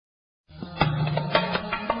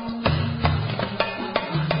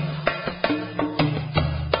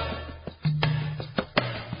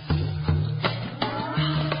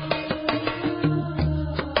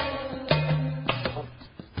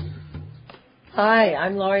Hi,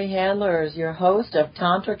 I'm Laurie Handlers, your host of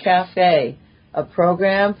Tantra Cafe, a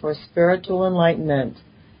program for spiritual enlightenment.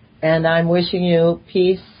 And I'm wishing you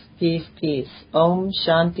peace, peace, peace. Om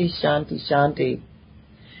Shanti, Shanti, Shanti.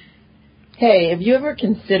 Hey, have you ever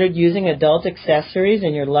considered using adult accessories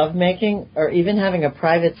in your lovemaking or even having a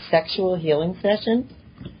private sexual healing session?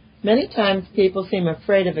 Many times people seem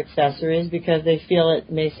afraid of accessories because they feel it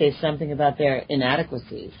may say something about their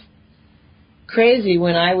inadequacies. Crazy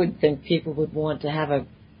when I would think people would want to have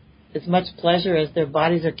as much pleasure as their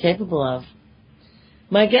bodies are capable of.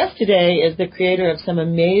 My guest today is the creator of some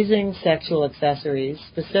amazing sexual accessories,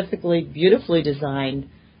 specifically beautifully designed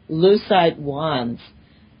lucite wands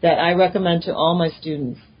that I recommend to all my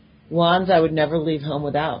students, wands I would never leave home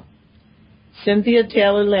without. Cynthia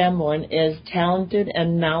Taylor Lamborn is talented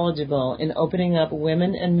and knowledgeable in opening up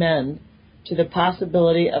women and men to the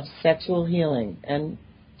possibility of sexual healing and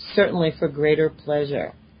certainly for greater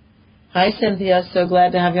pleasure. Hi, Cynthia. So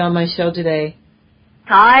glad to have you on my show today.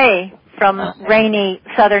 Hi, from rainy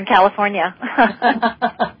Southern California.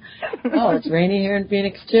 Oh, it's rainy here in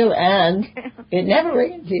Phoenix, too, and it never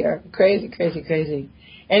rains here. Crazy, crazy, crazy.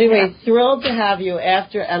 Anyway, Thrilled to have you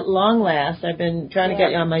at long last. I've been trying to get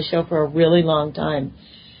you on my show for a really long time.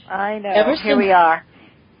 I know. Here we are.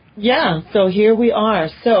 Yeah, so here we are.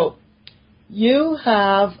 So you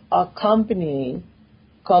have a company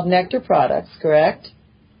called Nectar Products, correct?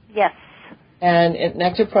 Yes. And at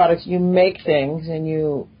Nectar Products, you make things and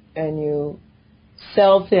you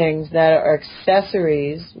sell things that are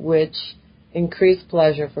accessories which increase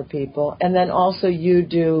pleasure for people. And then also you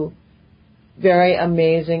do very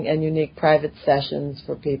amazing and unique private sessions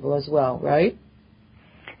for people as well, right?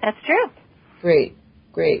 That's true. Great,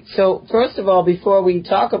 great. So first of all, before we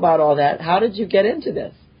talk about all that, how did you get into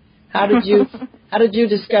this? How did you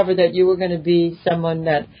discover that you were going to be someone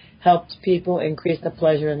that helped people increase the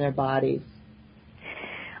pleasure in their bodies?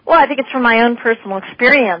 Well, I think it's from my own personal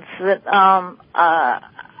experience that I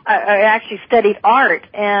actually studied art,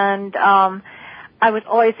 and I was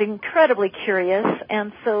always incredibly curious,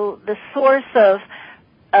 and so the source I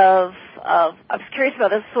was curious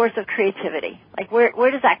about the source of creativity. Like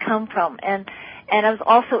where does that come from? And I was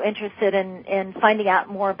also interested in finding out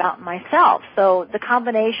more about myself. So the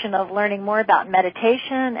combination of learning more about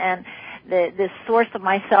meditation and the source of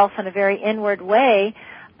myself in a very inward way,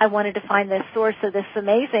 I wanted to find the source of this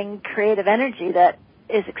amazing creative energy that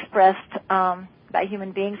is expressed by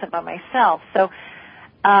human beings and by myself. So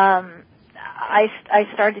I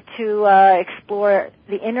started to explore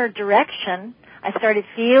the inner direction. I started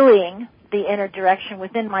feeling the inner direction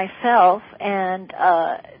within myself and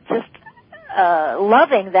just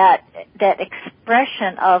loving that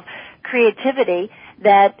expression of creativity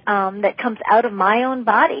that comes out of my own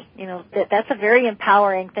body. You know, that's a very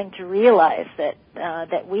empowering thing to realize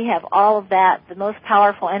that we have all of that. The most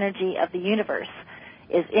powerful energy of the universe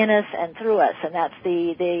is in us and through us, and that's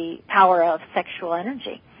the power of sexual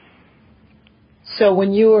energy. So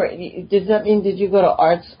when you were, did you go to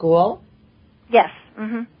art school? Yes.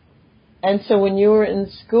 Mm-hmm. And so when you were in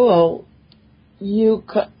school, did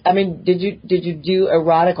you do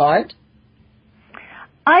erotic art?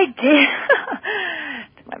 I did.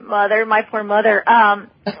 My poor mother. I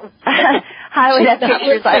would have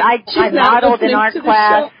pictures. I modeled in art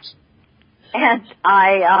class, and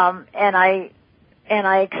I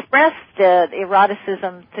expressed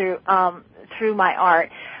eroticism through my art.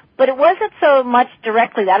 But it wasn't so much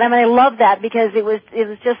directly that. I mean, I love that because it was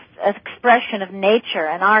just an expression of nature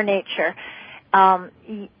and our nature.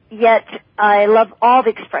 Yet I love all the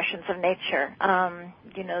expressions of nature.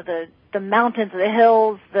 The mountains, the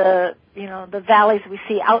hills, the valleys we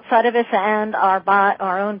see outside of us and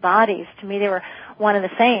our own bodies. To me, they were one and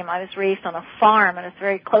the same. I was raised on a farm and I was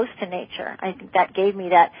very close to nature. I think that gave me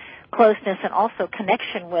that closeness and also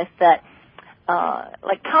connection with that.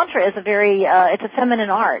 Like Tantra is it's a feminine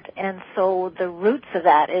art, and so the roots of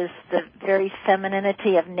that is the very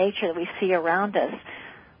femininity of nature that we see around us.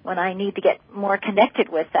 When I need to get more connected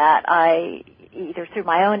with that, I either through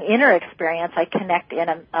my own inner experience, I connect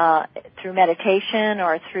through meditation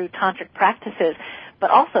or through tantric practices, but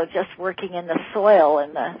also just working in the soil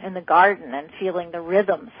in the garden and feeling the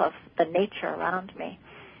rhythms of the nature around me.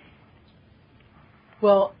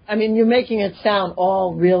 Well, I mean, you're making it sound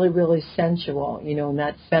all really, really sensual, in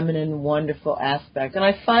that feminine, wonderful aspect. And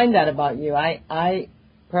I find that about you. I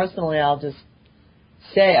personally, I'll just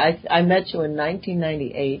say, I met you in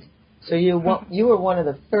 1998. So you were one of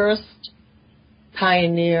the first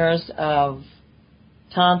pioneers of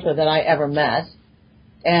Tantra that I ever met.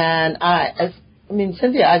 And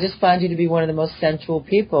Cynthia, I just find you to be one of the most sensual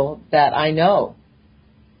people that I know.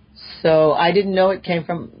 So I didn't know it came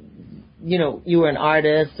from you were an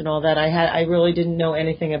artist and all that. I really didn't know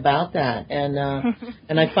anything about that. And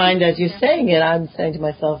and I find as you're saying it, I'm saying to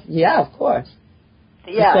myself, yeah, of course.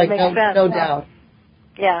 Yeah, it's like it makes sense. No doubt.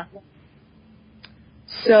 Yeah.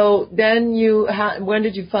 So then when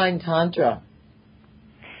did you find Tantra?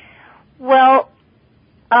 Well,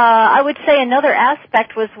 I would say another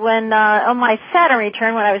aspect was when on my Saturn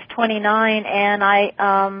return when I was 29, and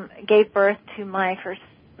I gave birth to my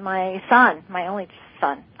son, my only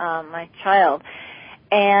son, my child,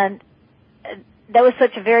 and that was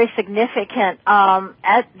such a very significant.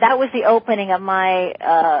 That was the opening of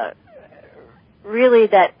my really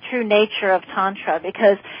that true nature of Tantra,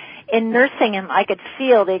 because in nursing him, I could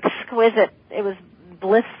feel the exquisite. It was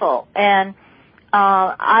blissful, and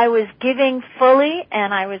I was giving fully,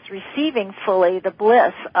 and I was receiving fully the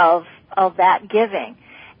bliss of that giving,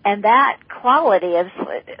 and that quality is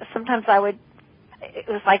sometimes it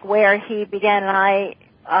was like where he began and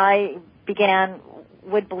I began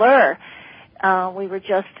would blur. We were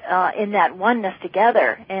just in that oneness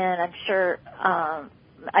together, and I'm sure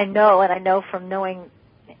I know from knowing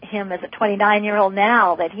him as a 29-year-old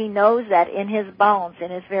now that he knows that in his bones,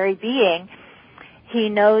 in his very being, he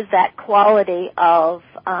knows that quality of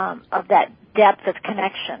that depth of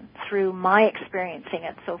connection through my experiencing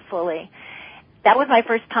it so fully. That was my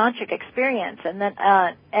first tantric experience, and then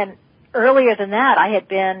and earlier than that, I had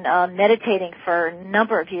been meditating for a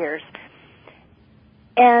number of years,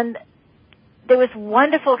 and there was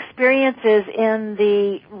wonderful experiences in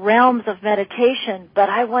the realms of meditation, but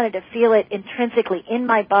I wanted to feel it intrinsically in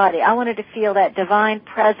my body. I wanted to feel that divine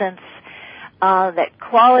presence, that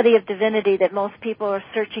quality of divinity that most people are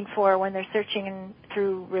searching for when they're searching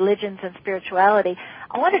through religions and spirituality.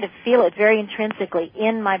 I wanted to feel it very intrinsically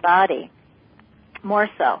in my body, more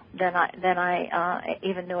so than I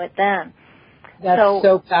even knew it then. That's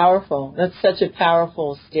so powerful. That's such a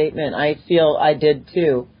powerful statement. I feel I did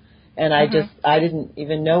too. And I didn't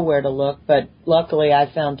even know where to look, but luckily I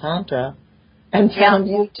found Tantra and found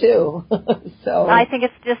you too. So I think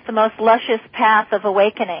it's just the most luscious path of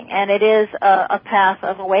awakening, and it is a path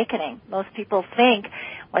of awakening. Most people think,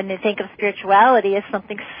 when they think of spirituality, as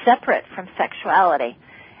something separate from sexuality.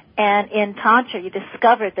 And in Tantra, you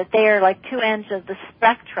discover that they are like two ends of the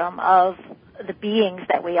spectrum of the beings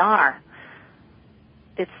that we are.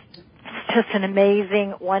 It's just an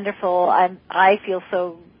amazing, wonderful, I feel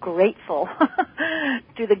so grateful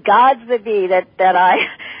to the gods that be that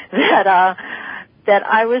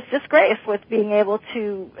I was just graced with being able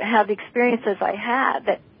to have the experiences I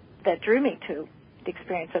had that drew me to the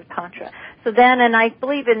experience of Tantra. So then, and I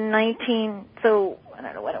believe in I don't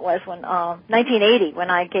know when it was, 1980 when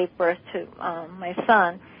I gave birth to my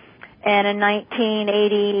son. And in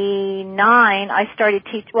 1989, I started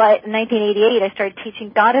in 1988, I started teaching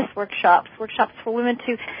goddess workshops for women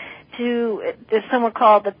to there's somewhere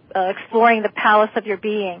called Exploring the Palace of Your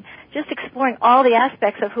Being, just exploring all the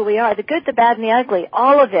aspects of who we are, the good, the bad, and the ugly,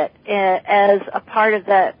 all of it as a part of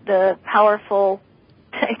the powerful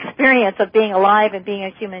experience of being alive and being a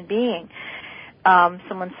human being.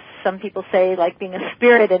 Some people say like being a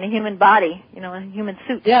spirit in a human body, a human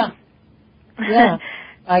suit. Yeah. Yeah.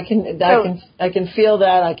 I can feel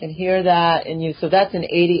that, I can hear that in you. So that's in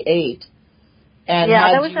 88. And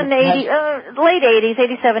that was in late 80s,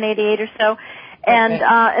 87, 88 or so. And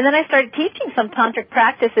and then I started teaching some tantric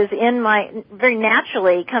practices very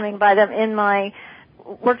naturally coming by them in my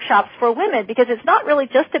workshops for women, because it's not really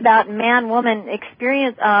just about man-woman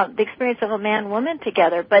experience, the experience of a man-woman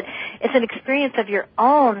together, but it's an experience of your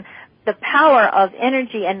own, the power of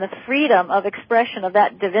energy and the freedom of expression of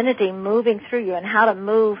that divinity moving through you, and how to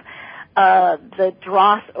move the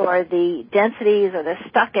dross or the densities or the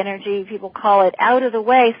stuck energy, people call it, out of the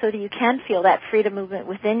way so that you can feel that freedom movement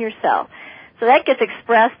within yourself. So that gets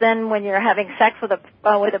expressed then when you're having sex with a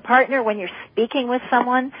partner, when you're speaking with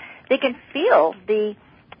someone. They can feel the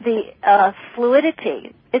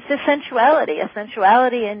fluidity. It's a sensuality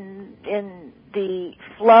in the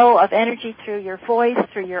flow of energy through your voice,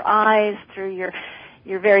 through your eyes, through your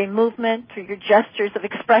very movement, through your gestures of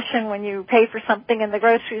expression when you pay for something in the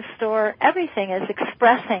grocery store. Everything is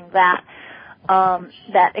expressing that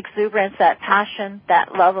exuberance, that passion,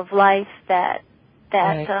 that love of life, that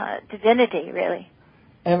divinity, really.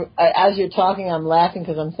 And as you're talking, I'm laughing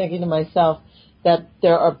because I'm thinking to myself that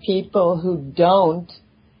there are people who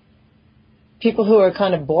are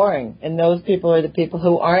kind of boring, and those people are the people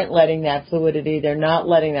who aren't letting that fluidity, they're not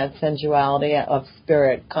letting that sensuality of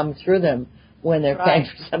spirit come through them when they're paying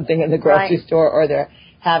for something in the grocery store or they're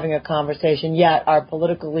having a conversation. Yet our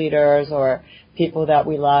political leaders or people that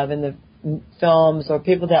we love in the films or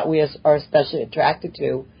people that we are especially attracted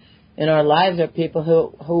to in our lives are people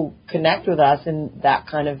who connect with us in that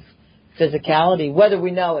kind of physicality, whether we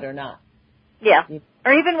know it or not. Yeah.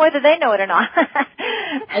 Or even whether they know it or not.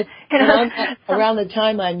 Around the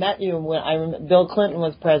time I met you, when Bill Clinton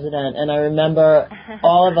was president, and I remember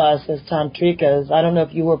all of us as tantrikas, I don't know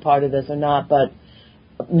if you were part of this or not, but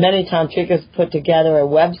many tantrikas put together a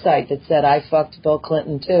website that said, I fucked Bill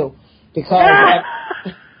Clinton too. Because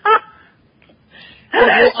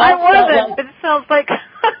I wasn't, but it sounds like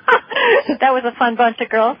that was a fun bunch of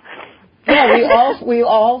girls. Yeah, we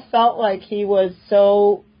all felt like he was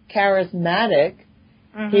so charismatic.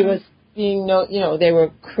 Mm-hmm. He was being, they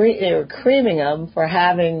were creaming him for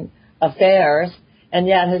having affairs, and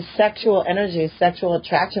yet his sexual energy, sexual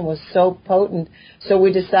attraction was so potent. So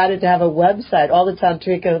we decided to have a website. All the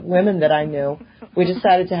tantrika women that I knew, we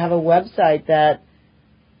decided to have a website that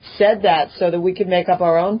said that, so that we could make up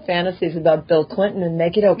our own fantasies about Bill Clinton and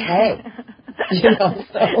make it okay. So.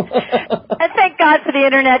 And thank God for the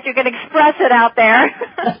internet, you can express it out there.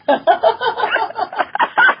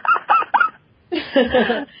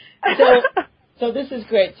 So this is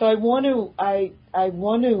great. So I want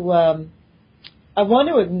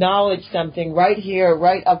to acknowledge something right here,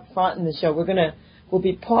 right up front in the show. We'll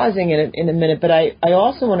be pausing in a minute, but I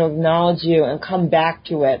also want to acknowledge you and come back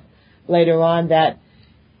to it later on, that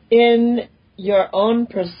in your own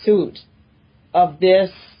pursuit of this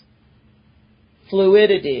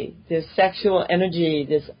fluidity, this sexual energy,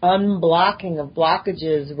 this unblocking of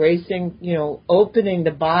blockages, racing, opening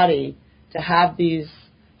the body to have these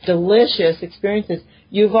delicious experiences,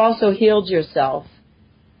 you've also healed yourself,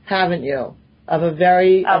 haven't you? Of a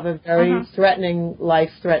very threatening,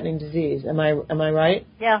 life-threatening disease. Am I right?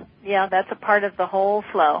 Yeah, that's a part of the whole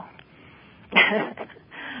flow.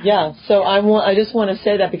 Yeah, so I just want to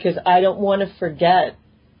say that because I don't want to forget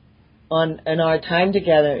in our time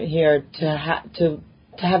together here to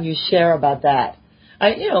have you share about that.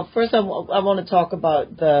 First I want to talk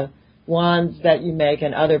about the wands that you make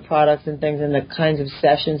and other products and things and the kinds of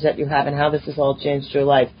sessions that you have and how this has all changed your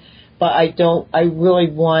life. But I really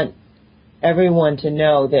want everyone to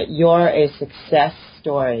know that you're a success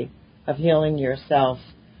story of healing yourself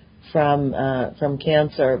from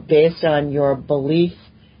cancer based on your belief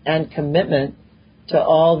and commitment to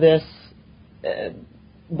all this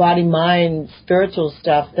body, mind, spiritual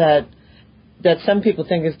stuff that some people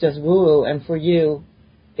think is just woo-woo, and for you,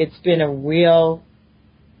 it's been a real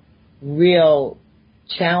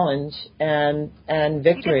challenge and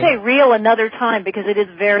victory. You can say real another time because it is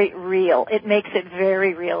very real. It makes it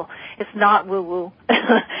very real. It's not woo-woo.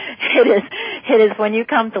 It is when you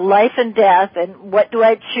come to life and death and what do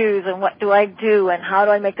I choose and what do I do and how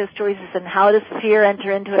do I make those choices and how does fear enter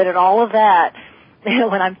into it and all of that.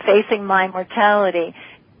 When I'm facing my mortality,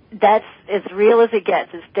 that's as real as it gets.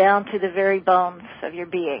 It's down to the very bones of your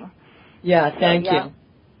being. Yeah, thank you.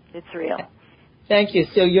 It's real. Thank you.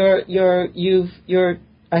 So you're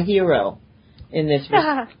a hero in this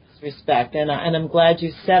respect, and I'm glad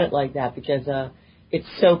you said it like that because it's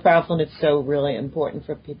so powerful and it's so really important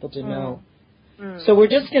for people to know. Mm. So we're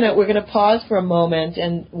gonna pause for a moment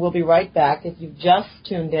and we'll be right back. If you've just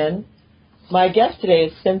tuned in, my guest today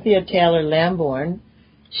is Cynthia Taylor Lamborn.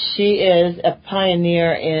 She is a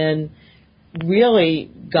pioneer in really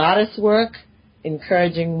goddess work,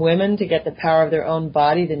 encouraging women to get the power of their own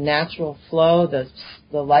body, the natural flow, the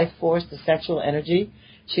life force, the sexual energy.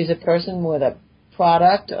 She's a person with a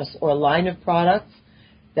product or a line of products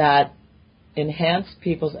that enhance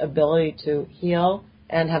people's ability to heal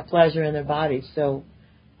and have pleasure in their bodies. So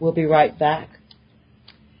we'll be right back.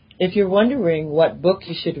 If you're wondering what book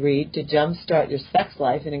you should read to jumpstart your sex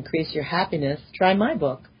life and increase your happiness, try my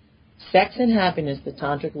book, Sex and Happiness, The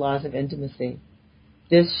Tantric Laws of Intimacy.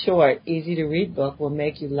 This short, easy-to-read book will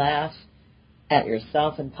make you laugh at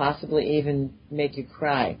yourself and possibly even make you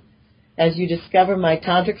cry as you discover my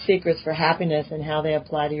tantric secrets for happiness and how they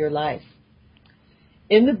apply to your life.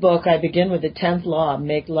 In the book, I begin with the 10th law,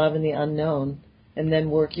 make love in the unknown, and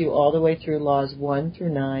then work you all the way through laws 1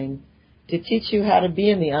 through 9 to teach you how to be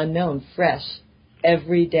in the unknown fresh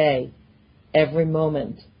every day, every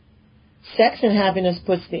moment. Sex and Happiness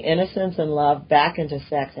puts the innocence and love back into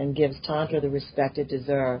sex and gives Tantra the respect it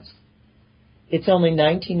deserves. It's only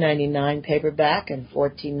 $19.99 paperback and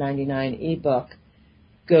 $14.99 ebook.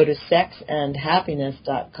 Go to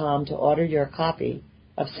sexandhappiness.com to order your copy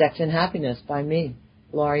of Sex and Happiness by me,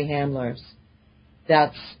 Laurie Handlers.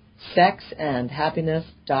 That's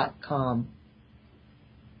sexandhappiness.com.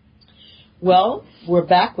 Well, we're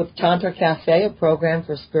back with Tantra Cafe, a program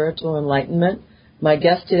for spiritual enlightenment. My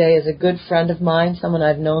guest today is a good friend of mine, someone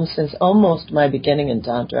I've known since almost my beginning in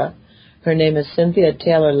Tantra. Her name is Cynthia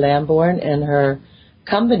Taylor Lamborn, and her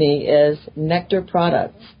company is Nectar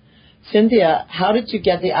Products. Cynthia, how did you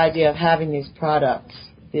get the idea of having these products,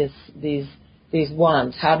 these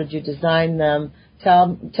wands? How did you design them?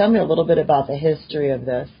 Tell me a little bit about the history of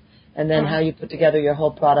this, and then how you put together your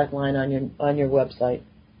whole product line on your website.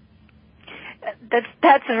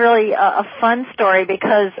 That's really a fun story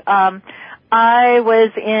because I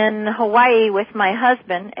was in Hawaii with my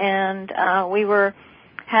husband, and we were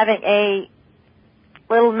having a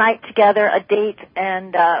little night together, a date,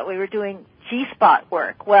 and we were doing G-spot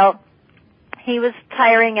work. Well, he was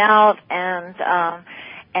tiring out, and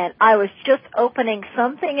I was just opening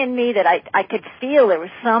something in me that I could feel there was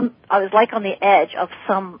I was like on the edge of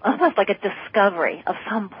almost like a discovery of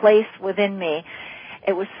some place within me.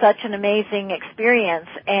 It was such an amazing experience,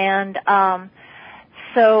 and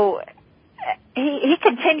so he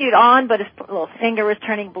continued on, but his little finger was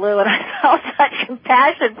turning blue, and I felt such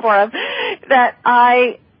compassion for him that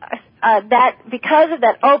that because of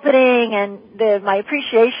that opening and my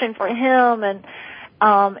appreciation for him, and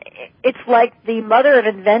it's like the mother of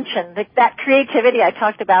invention, that creativity I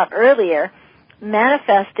talked about earlier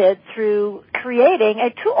manifested through creating a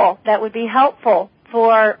tool that would be helpful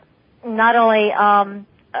for not only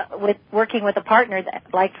with working with a partner that,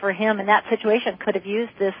 like for him in that situation, could have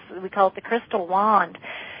used this, we call it the crystal wand.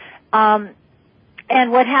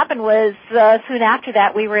 And what happened was soon after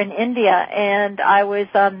that we were in India, and I was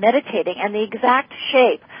meditating, and the exact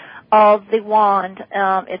shape of the wand,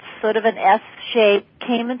 it's sort of an S shape,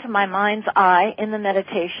 came into my mind's eye in the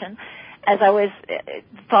meditation as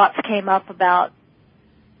thoughts came up about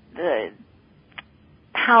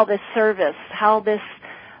how this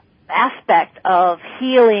aspect of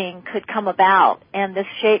healing could come about, and this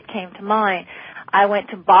shape came to mind. I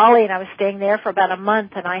went to Bali, and I was staying there for about a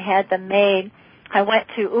month, and I had them made. I went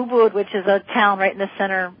to Ubud, which is a town right in the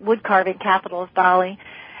center, wood carving capital of Bali,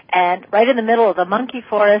 and right in the middle of the monkey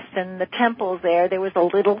forest and the temples there was a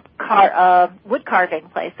little wood carving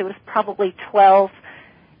place. There was probably 12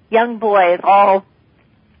 young boys, all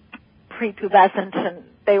prepubescent, and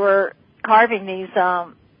they were carving these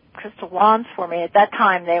crystal wands for me. At that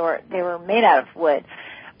time, they were made out of wood.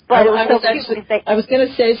 But I was going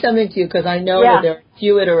to say something to you because I know that there are a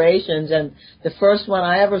few iterations, and the first one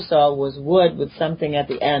I ever saw was wood with something at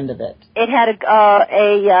the end of it. It had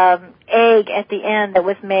a egg at the end that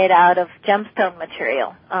was made out of gemstone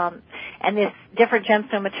material, and these different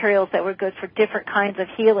gemstone materials that were good for different kinds of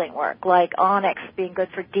healing work, like onyx being good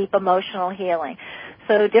for deep emotional healing.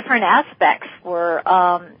 So different aspects were,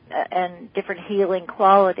 and different healing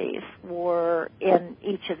qualities were in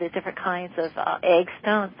each of the different kinds of egg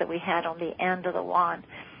stones that we had on the end of the wand.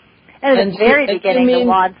 And at the very beginning, the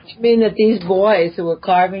wands... You mean that these boys who were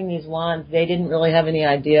carving these wands, they didn't really have any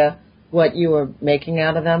idea what you were making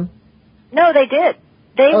out of them? No, they did.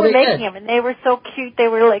 They were making them, and they were so cute. They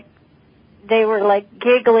were like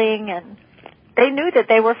giggling, and they knew that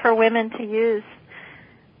they were for women to use.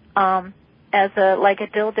 As like a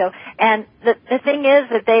dildo. And the thing is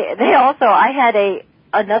that they also, I had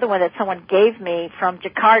another one that someone gave me from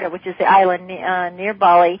Jakarta, which is the island near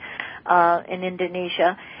Bali, in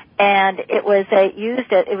Indonesia, and it was a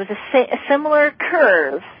similar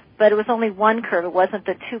curve, but it was only one curve. It wasn't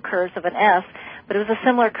the two curves of an S, but it was a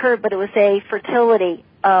similar curve, but it was a fertility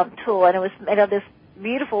tool, and it was made of this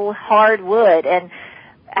beautiful hard wood, and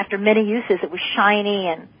after many uses it was shiny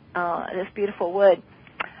and this beautiful wood.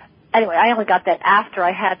 Anyway, I only got that after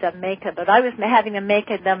I had them make them, but I was having them make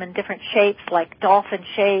them in different shapes, like dolphin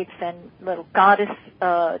shapes and little goddess,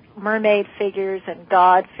 mermaid figures and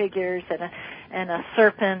god figures and a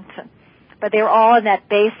serpent. But they were all in that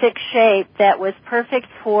basic shape that was perfect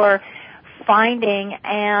for finding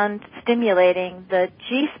and stimulating the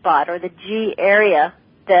G-spot or the G area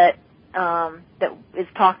that is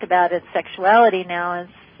talked about in sexuality now.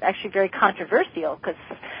 It's actually very controversial because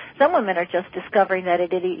some women are just discovering that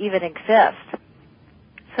it even exists.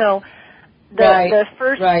 So the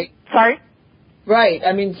first... Right. Sorry? Right.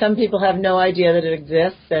 I mean, some people have no idea that it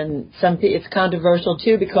exists, and it's controversial,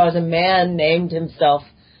 too, because a man named himself,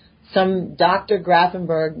 some Dr.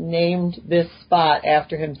 Grafenberg named this spot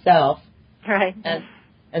after himself. Right.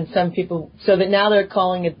 And some people... So that now they're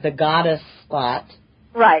calling it the goddess spot.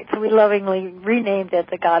 Right. So we lovingly renamed it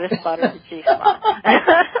the goddess spot or the G spot.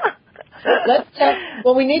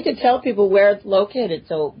 We need to tell people where it's located.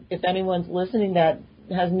 So if anyone's listening that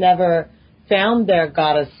has never found their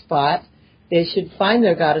goddess spot, they should find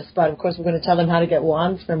their goddess spot. Of course, we're going to tell them how to get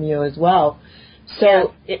wands from you as well.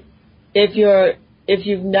 So if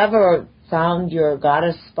you've never found your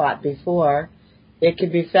goddess spot before, it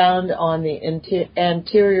could be found on the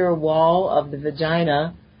anterior wall of the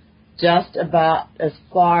vagina, just about as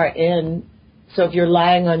far in So if you're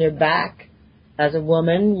lying on your back as a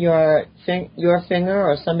woman, your finger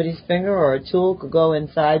or somebody's finger or a tool could go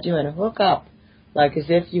inside you and hook up, like as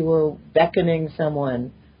if you were beckoning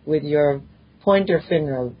someone with your pointer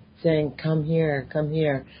finger, saying, come here, come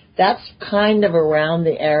here. That's kind of around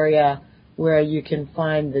the area where you can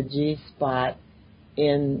find the G-spot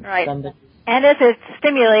in somebody. And as it's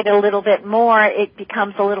stimulated a little bit more, it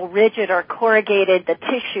becomes a little rigid or corrugated, the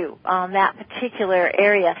tissue on that particular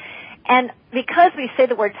area. And because we say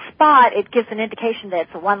the word spot, it gives an indication that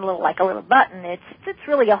it's like a little button. It's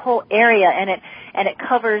really a whole area, and it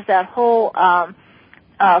covers that whole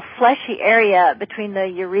fleshy area between the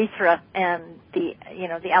urethra and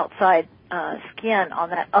the outside skin on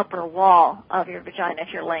that upper wall of your vagina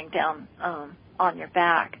if you're laying down on your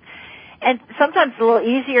back. And sometimes it's a little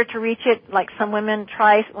easier to reach it, like some women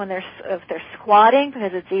try if they're squatting,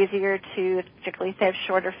 because it's easier to, particularly if they have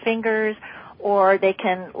shorter fingers, or they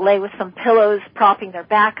can lay with some pillows propping their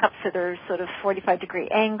back up so they're sort of 45-degree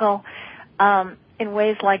angle, in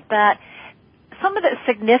ways like that. Some of the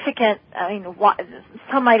significant,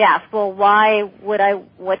 some might ask, well,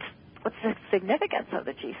 what's the significance of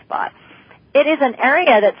the G-spot? It is an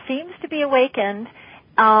area that seems to be awakened,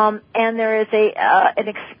 and there is an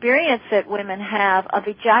experience that women have of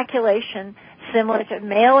ejaculation similar to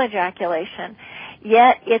male ejaculation,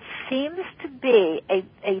 yet it seems to be a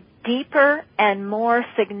deeper and more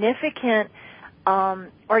significant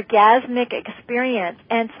orgasmic experience,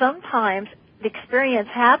 and sometimes the experience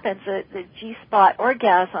happens, the G-spot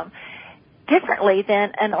orgasm, differently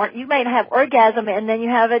than you might have orgasm and then you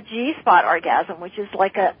have a G-spot orgasm, which is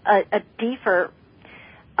like a deeper,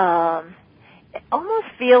 it almost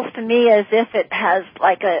feels to me as if it has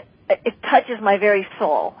it touches my very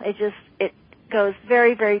soul. It goes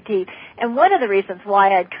very, very deep. And one of the reasons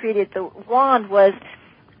why I created the wand was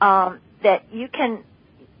that you can't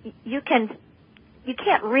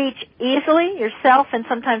reach easily yourself, and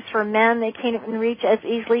sometimes for men they can't even reach as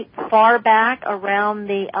easily far back around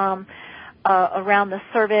the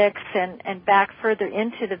cervix and back further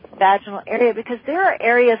into the vaginal area, because there are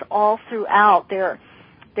areas all throughout. There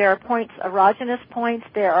are points, erogenous points.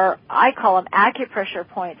 There are, I call them acupressure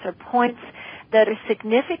points, or points that are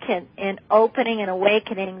significant in opening and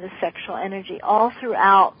awakening the sexual energy all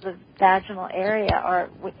throughout the vaginal area, or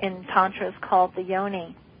in Tantra is called the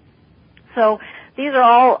yoni. So these are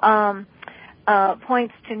all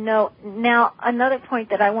points to note. Now, another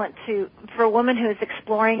point that I want to, for a woman who is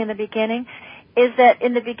exploring in the beginning, is that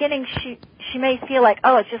in the beginning she may feel like,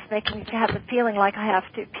 oh, it's just making me have the feeling like I have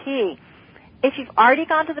to pee. If you've already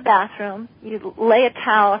gone to the bathroom, you lay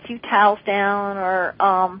a few towels down, or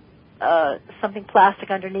something plastic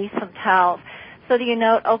underneath some towels, so that you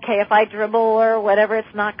know, okay, if I dribble or whatever,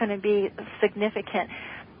 it's not going to be significant.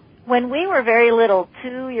 When we were very little,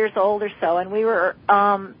 2 years old or so, and we were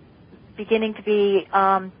beginning to be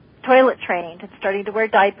toilet trained and starting to wear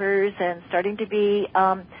diapers and starting to be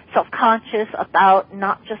self-conscious about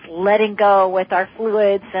not just letting go with our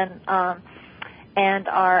fluids and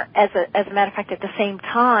our, as a matter of fact, at the same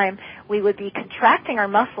time, we would be contracting our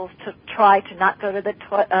muscles to try to not go to the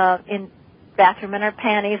in bathroom in our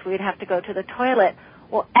panties. We'd have to go to the toilet.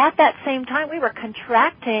 Well, at that same time, we were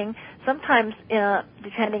contracting, sometimes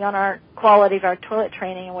depending on our quality of our toilet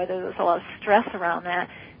training and whether there was a lot of stress around that,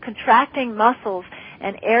 contracting muscles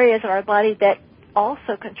and areas of our body that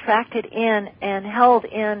also contracted in and held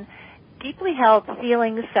in, deeply held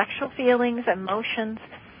feelings, sexual feelings, emotions,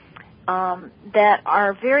 that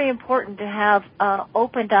are very important to have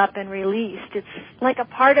opened up and released. It's like a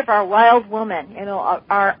part of our wild woman,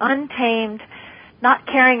 our untamed, not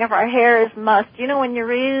caring if our hair is mussed. When you're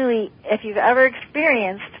really, if you've ever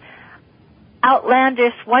experienced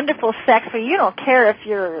outlandish, wonderful sex where you don't care if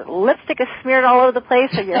your lipstick is smeared all over the place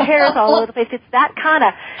or your hair is all over the place. It's that kind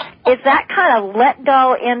of let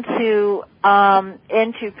go into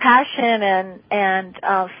passion and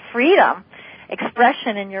freedom,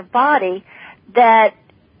 expression in your body. That's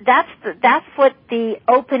what the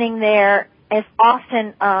opening there is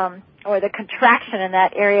often, or the contraction in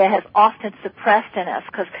that area has often suppressed in us,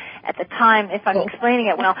 because at the time, if I'm explaining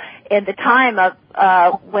it well, in the time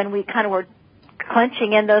of when we kind of were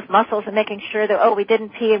clenching in those muscles and making sure that we didn't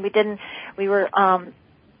pee and we were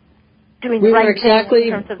doing the right thing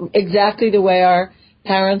in terms of exactly the way our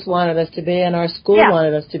parents wanted us to be and our school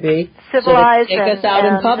wanted us to be, civilized, so take us out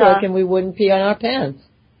in public and we wouldn't pee on our pants.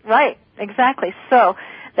 Right, exactly. So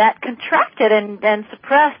that contracted and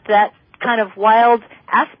suppressed that kind of wild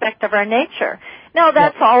aspect of our nature. No,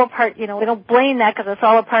 that's all a part, we don't blame that because it's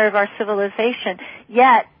all a part of our civilization.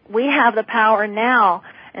 Yet we have the power now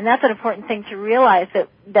And that's an important thing to realize,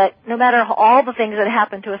 that no matter all the things that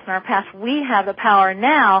happened to us in our past, we have the power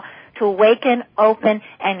now to awaken, open,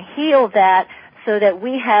 and heal that so that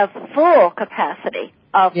we have full capacity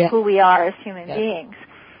of who we are as human beings.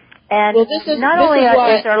 And is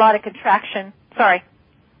there a lot of contraction. Sorry.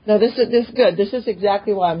 No, this is good. This is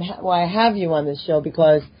exactly why I have you on this show,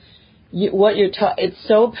 because it's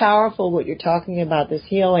so powerful what you're talking about, this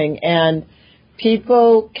healing, and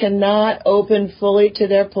people cannot open fully to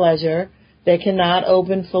their pleasure. They cannot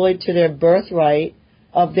open fully to their birthright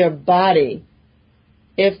of their body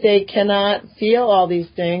if they cannot feel all these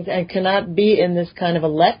things and cannot be in this kind of a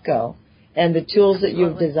let go. And the tools that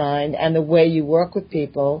you've designed and the way you work with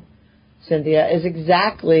people, Cynthia, is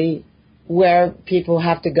exactly where people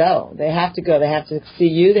have to go. They have to go. They have to see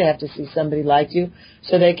you. They have to see somebody like you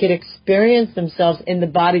so they can experience themselves in the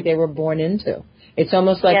body they were born into. It's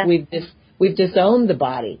almost like we've disowned the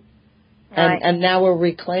body, and now we're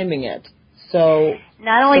reclaiming it. So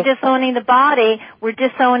not only disowning the body, we're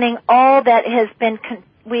disowning all that has been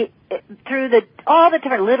all the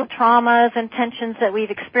different little traumas and tensions that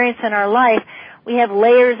we've experienced in our life. We have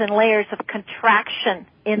layers and layers of contraction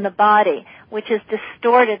in the body, which has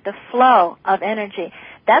distorted the flow of energy.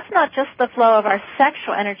 That's not just the flow of our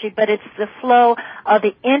sexual energy, but it's the flow of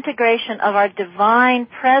the integration of our divine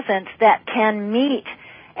presence that can meet.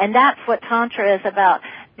 And that's what Tantra is about,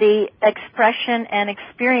 the expression and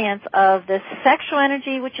experience of the sexual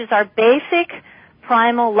energy, which is our basic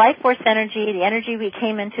primal life force energy, the energy we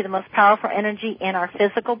came into, the most powerful energy in our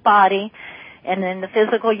physical body. And in the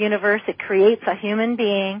physical universe, it creates a human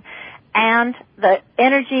being. And the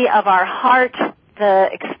energy of our heart, the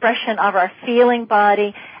expression of our feeling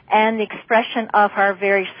body, and the expression of our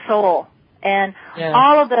very soul. And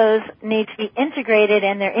all of those need to be integrated,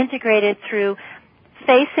 and they're integrated through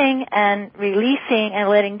facing and releasing and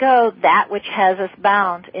letting go that which has us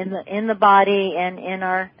bound in the body and in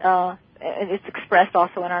our, it's expressed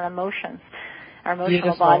also in our emotions, our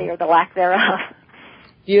emotional body or the lack thereof.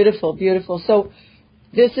 Beautiful, beautiful. So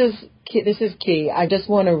this is key. I just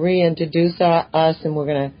want to reintroduce us, and we're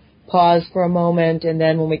going to pause for a moment, and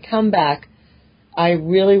then when we come back, I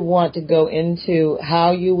really want to go into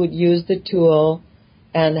how you would use the tool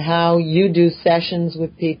and how you do sessions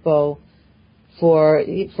with people for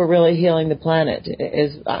really healing the planet.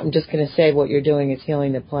 I'm just going to say what you're doing is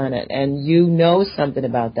healing the planet, and you know something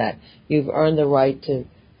about that. You've earned the right to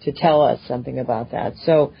tell us something about that.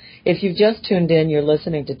 So if you've just tuned in, you're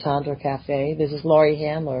listening to Tantra Cafe. This is Laurie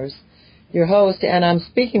Handlers, your host, and I'm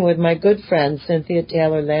speaking with my good friend Cynthia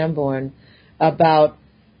Taylor Lamborn about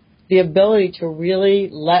the ability to really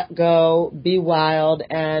let go, be wild,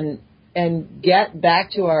 and get back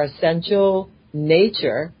to our essential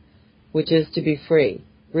nature, which is to be free.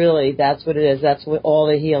 Really, that's what it is. That's what all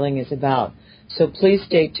the healing is about. So please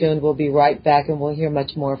stay tuned. We'll be right back, and we'll hear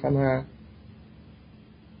much more from her.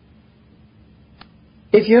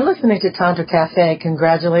 If you're listening to Tantra Cafe,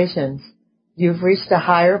 congratulations. You've reached a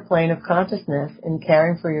higher plane of consciousness in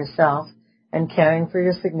caring for yourself and caring for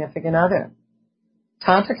your significant other.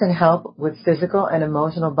 Tantra can help with physical and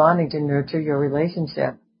emotional bonding to nurture your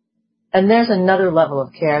relationship. And there's another level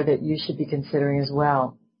of care that you should be considering as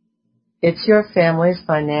well. It's your family's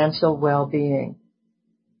financial well-being.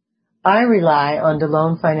 I rely on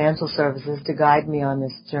DeLone Financial Services to guide me on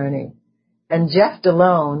this journey. And Jeff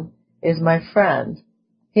DeLone is my friend.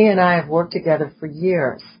 He and I have worked together for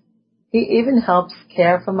years. He even helps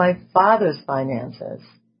care for my father's finances.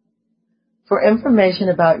 For information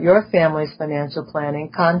about your family's financial planning,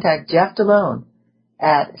 contact Jeff DeLone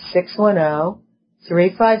at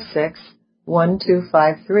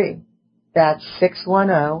 610-356-1253. That's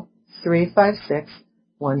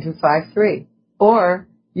 610-356-1253. Or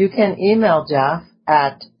you can email Jeff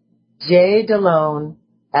at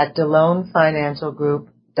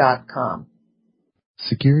jdelone@delonefinancialgroup.com.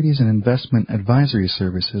 Securities and investment advisory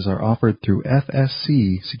services are offered through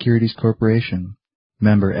FSC Securities Corporation,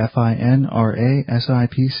 member FINRA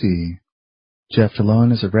SIPC. Jeff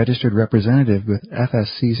DeLone is a registered representative with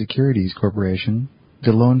FSC Securities Corporation.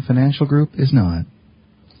 DeLone Financial Group is not.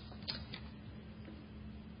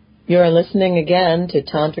 You're listening again to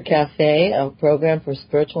Tantra Cafe, a program for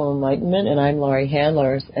spiritual enlightenment, and I'm Laurie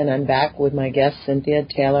Handlers, and I'm back with my guest, Cynthia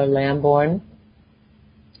Taylor Lamborn.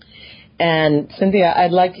 And Cynthia,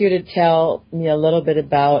 I'd like you to tell me a little bit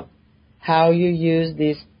about how you use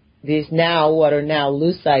these now, what are now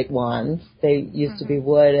lucite wands. They used to be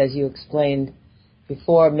wood, as you explained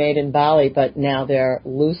before, made in Bali, but now they're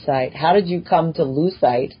lucite. How did you come to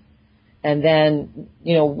lucite? And then,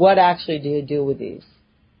 what actually do you do with these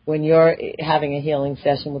when you're having a healing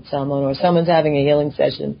session with someone or someone's having a healing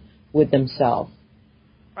session with themselves?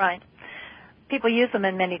 Right. People use them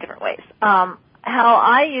in many different ways. How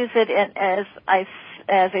I use it, as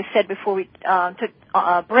I said before we took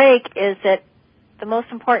a break, is that the most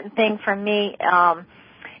important thing for me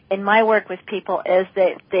in my work with people is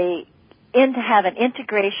that they have an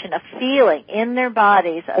integration, a feeling in their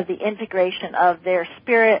bodies of the integration of their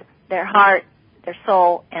spirit, their heart, their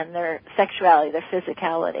soul, and their sexuality, their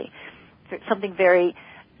physicality. It's something very,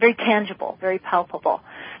 very tangible, very palpable.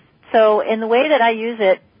 So in the way that I use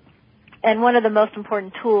it, and one of the most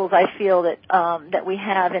important tools I feel that we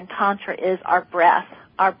have in Tantra is our breath.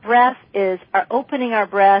 Opening our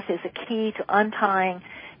breath is a key to untying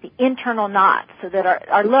the internal knot so that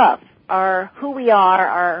our love, who we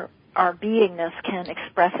are, our beingness can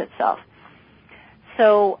express itself.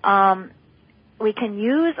 So we can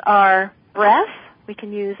use our breath, we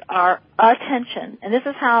can use our attention, and this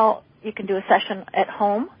is how you can do a session at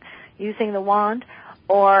home using the wand,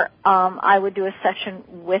 or I would do a session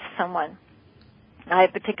with someone. I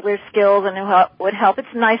have particular skills and it would help. It's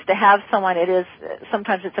nice to have someone.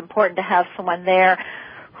 Sometimes it's important to have someone there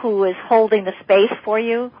who is holding the space for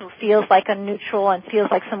you, who feels like a neutral and feels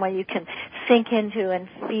like someone you can sink into and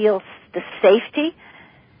feel the safety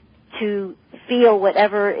to feel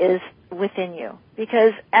whatever is within you.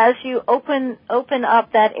 Because as you open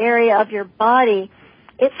up that area of your body,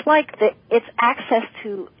 it's like it's access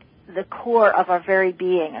to the core of our very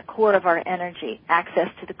being, a core of our energy, access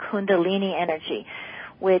to the Kundalini energy,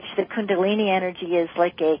 which the Kundalini energy is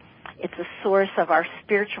it's a source of our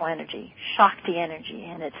spiritual energy, Shakti energy,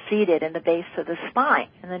 and it's seated in the base of the spine,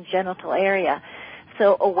 in the genital area.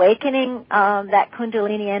 So awakening that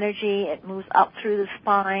Kundalini energy, it moves up through the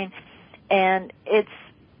spine, and it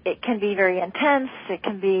can be very intense. It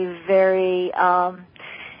can be very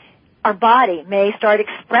our body may start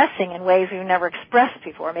expressing in ways we've never expressed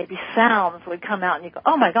before. Maybe sounds would come out and you go,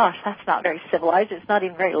 oh my gosh, that's not very civilized. It's not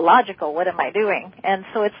even very logical. What am I doing? And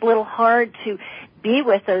so it's a little hard to be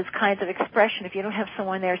with those kinds of expression if you don't have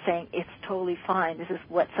someone there saying, it's totally fine. This is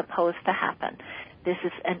what's supposed to happen. This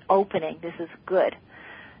is an opening. This is good.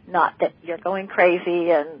 Not that you're going crazy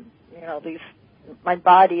and, my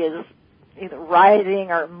body is either rising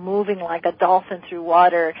or moving like a dolphin through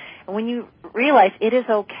water. And when you realize it is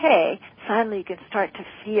okay, suddenly you can start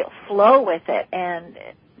to flow with it, and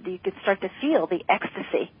you can start to feel the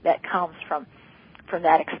ecstasy that comes from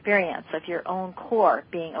that experience of your own core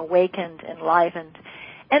being awakened, enlivened.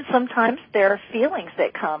 And sometimes there are feelings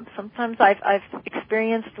that come. Sometimes I've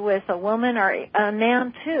experienced with a woman or a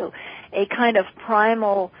man too, a kind of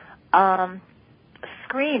primal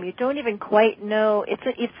scream. You don't even quite know.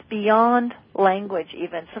 It's beyond language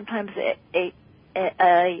even. Sometimes an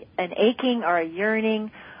aching or a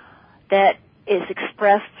yearning that is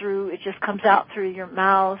expressed it just comes out through your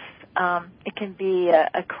mouth. It can be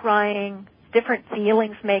a crying. Different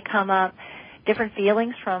feelings may come up. Different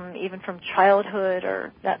feelings from childhood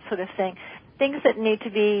or that sort of thing. Things that need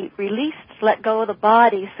to be released, let go of the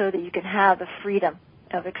body so that you can have the freedom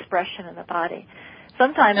of expression in the body.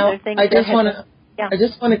 Sometimes there are things I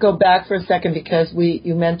just want to go back for a second because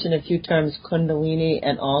you mentioned a few terms, Kundalini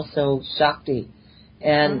and also Shakti,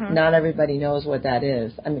 and not everybody knows what that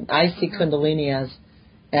is. I mean, I see Kundalini and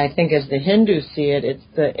I think as the Hindus see it,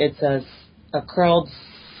 it's a curled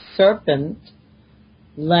serpent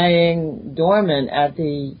laying dormant at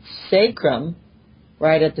the sacrum,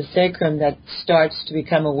 right at the sacrum, that starts to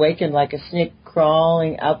become awakened like a snake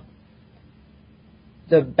crawling up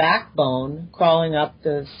the backbone, crawling up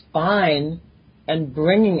the spine, and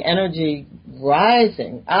bringing energy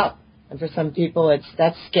rising up. And for some people,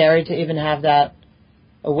 that's scary to even have that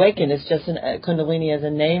awaken. It's just Kundalini is a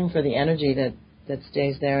name for the energy that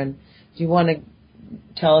stays there. And do you want to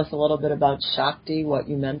tell us a little bit about Shakti, what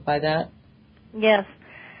you meant by that? Yes.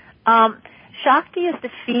 Shakti is the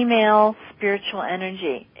female spiritual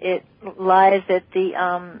energy. It lies at the,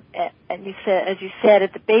 as you said,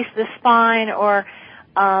 at the base of the spine, or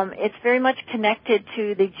it's very much connected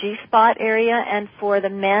to the G-spot area, and for the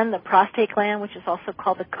men, the prostate gland, which is also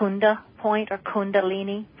called the Kunda point or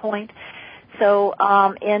Kundalini point. So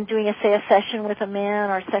in doing a session with a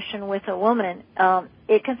man or a session with a woman,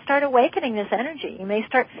 it can start awakening this energy. You may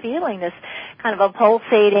start feeling this kind of a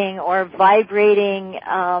pulsating or vibrating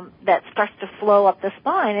that starts to flow up the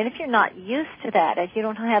spine. And if you're not used to that, if you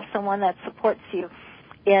don't have someone that supports you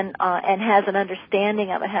and has an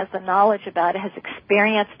understanding of it, has the knowledge about it, has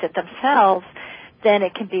experienced it themselves, then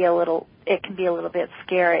it can be a little bit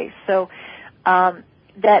scary. So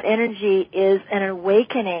that energy is an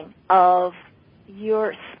awakening of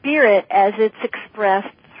your spirit as it's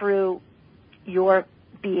expressed through your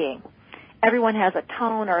being. Everyone has a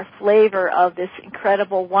tone or a flavor of this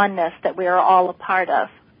incredible oneness that we are all a part of.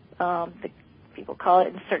 people call it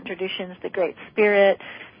in certain traditions the Great Spirit,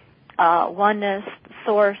 oneness, the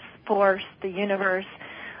source, force, the universe,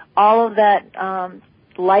 all of that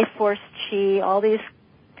life force chi, all these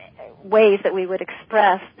ways that we would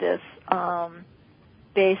express this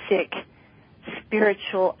basic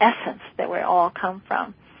spiritual essence that we all come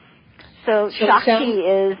from. So Shakti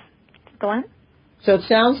is, go on. So it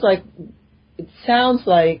sounds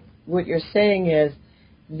like what you're saying is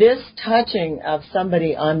this touching of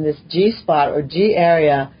somebody on this G spot or G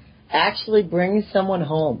area actually brings someone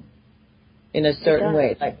home in a certain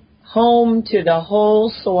way, like home to the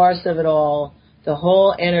whole source of it all, the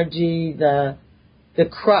whole energy, the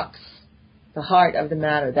crux, the heart of the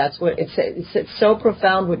matter. That's what it's so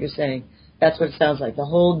profound what you're saying. That's what it sounds like, the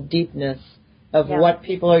whole deepness of what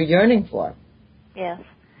people are yearning for. Yes.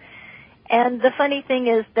 And the funny thing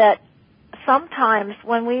is that sometimes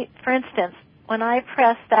for instance, when I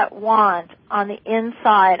press that wand on the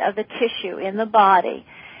inside of the tissue in the body,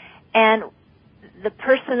 and the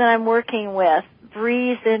person that I'm working with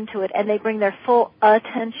breathes into it and they bring their full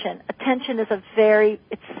attention. Attention is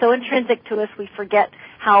it's so intrinsic to us we forget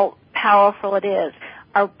how powerful it is.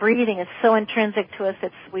 Our breathing is so intrinsic to us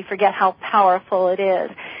we forget how powerful it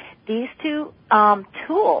is. These two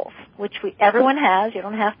tools, which everyone has, you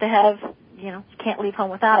don't have to have, you can't leave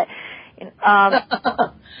home without it. But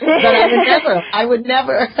I would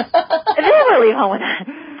never never leave home without it.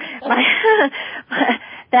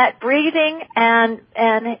 That breathing and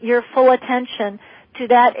your full attention to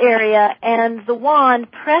that area, and the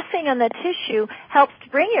wand pressing on the tissue helps to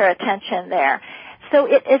bring your attention there. So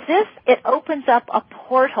it opens up a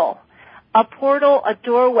portal, a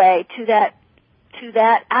doorway to that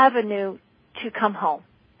avenue to come home,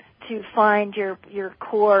 to find your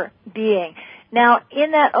core being. Now,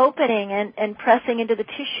 in that opening and pressing into the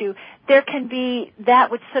tissue, there can be that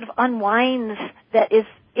which sort of unwinds that is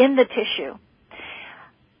in the tissue.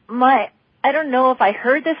 I don't know if I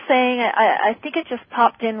heard this saying. I think it just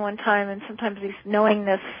popped in one time, and sometimes these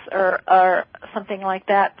knowingness or something like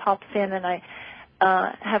that pops in, and I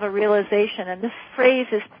have a realization. And this phrase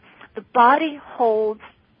is, the body holds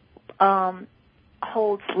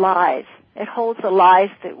lies. It holds the lies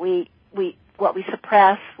that what we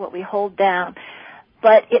suppress, what we hold down,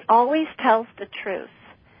 but it always tells the truth.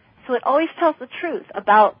 So it always tells the truth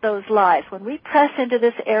about those lies. When we press into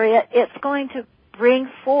this area, it's going to bring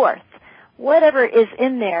forth whatever is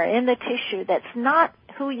in there, in the tissue, that's not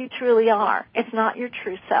who you truly are. It's not your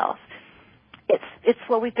true self. It's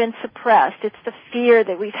what we've been suppressed. It's the fear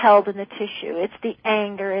that we've held in the tissue. It's the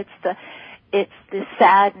anger. It's the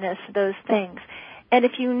sadness, those things. And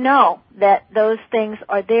if you know that those things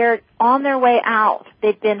are there on their way out,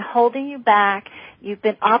 they've been holding you back, you've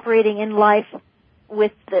been operating in life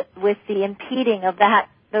with the impeding of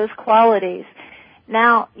those qualities,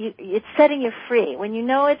 now it's setting you free. When you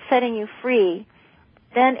know it's setting you free,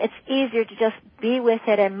 then it's easier to just be with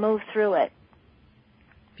it and move through it.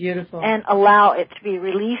 Beautiful. And allow it to be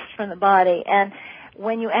released from the body. And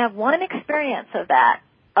when you have one experience of that,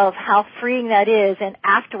 of how freeing that is, and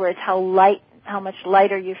afterwards how much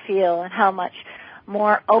lighter you feel, and how much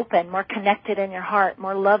more open, more connected in your heart,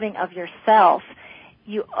 more loving of yourself,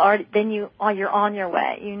 you're on your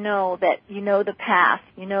way. You know the path.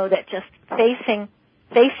 You know that just facing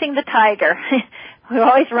the tiger. We're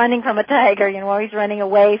always running from a tiger, we're always running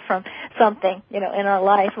away from something, in our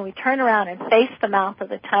life. When we turn around and face the mouth of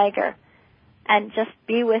the tiger and just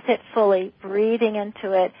be with it fully, breathing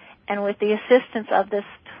into it, and with the assistance of this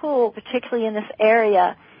tool, particularly in this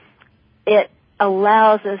area, it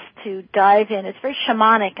allows us to dive in. It's very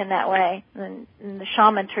shamanic in that way. In the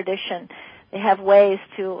shaman tradition, they have ways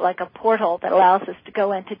to, like a portal that allows us to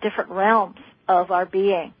go into different realms of our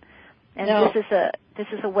being. And this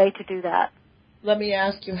is a way to do that. Let me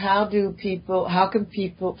ask you, how can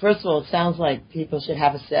people, first of all, it sounds like people should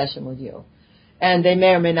have a session with you. And they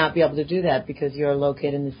may or may not be able to do that because you're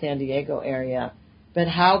located in the San Diego area. But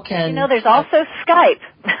how can... there's also Skype.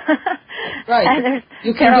 Right. And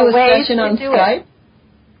you can do a session on Skype?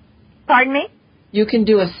 Pardon me? You can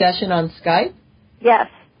do a session on Skype? Yes.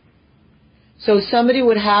 So somebody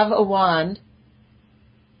would have a wand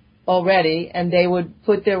already, and they would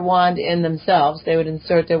put their wand in themselves. They would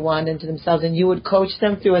insert their wand into themselves, and you would coach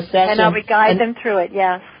them through a session. And I would guide them through it,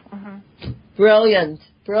 yes. Mm-hmm. Brilliant.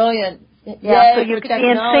 Yeah, so you could be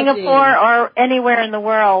in Singapore or anywhere in the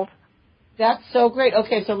world. That's so great.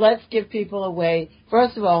 Okay, so let's give people a way.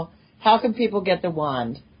 First of all, how can people get the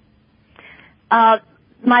wand?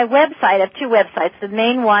 My website, I have two websites. The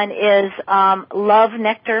main one is Love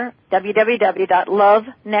Nectar,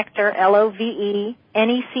 www.lovenectar,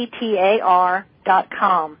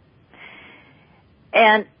 LOVENECTAR.com.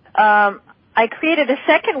 And I created a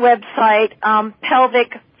second website,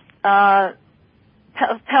 pelvic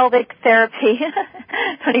therapy.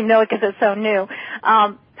 I don't even know it because it's so new.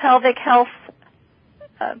 Pelvic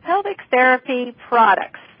therapy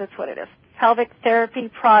products. That's what it is.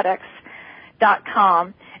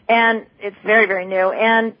 pelvictherapyproducts.com. And it's very, very new.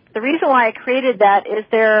 And the reason why I created that is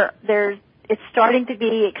it's starting to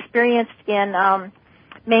be experienced in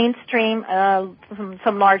mainstream.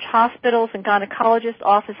 Some large hospitals and gynecologist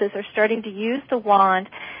offices are starting to use the wand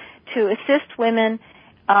to assist women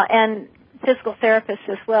and physical therapists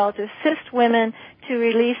as well, to assist women to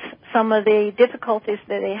release some of the difficulties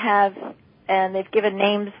that they have, and they've given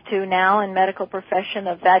names to now in medical profession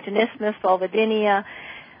of vaginismus, vulvodynia,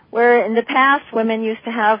 where in the past women used to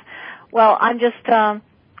have, well, I'm just,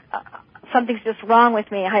 something's just wrong with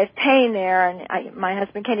me. I have pain there, and my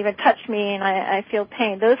husband can't even touch me, and I feel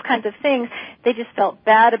pain. Those kinds of things, they just felt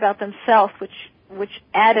bad about themselves, which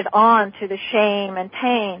added on to the shame and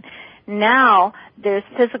pain. Now, there's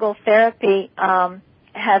physical therapy,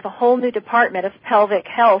 has a whole new department of pelvic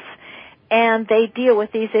health, and they deal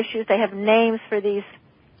with these issues. They have names for these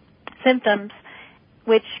symptoms,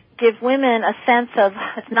 which give women a sense of,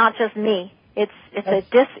 it's not just me. It's a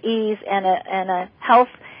dis-ease and a health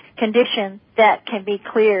condition that can be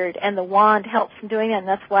cleared, and the wand helps in doing that, and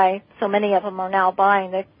that's why so many of them are now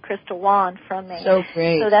buying the crystal wand from me. So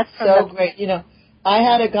great. So that's so great. You know, I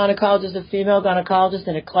had a gynecologist, a female gynecologist,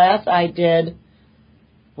 in a class I did,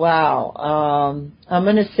 I'm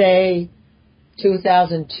going to say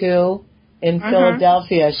 2002 in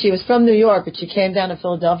Philadelphia. She was from New York, but she came down to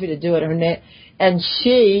Philadelphia to do it. And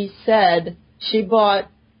she said she bought,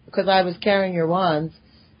 because I was carrying your wands,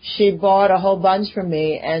 she bought a whole bunch from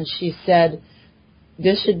me, and she said,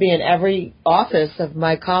 this should be in every office of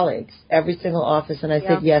my colleagues, every single office. And I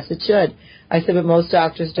said, yes, it should. I said, but most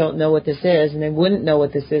doctors don't know what this is, and they wouldn't know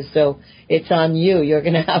what this is, so it's on you. You're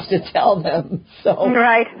going to have to tell them. So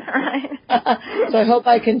Right. So I hope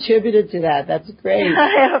I contributed to that. That's great.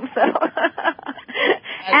 I hope so.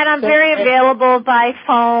 And I'm very available by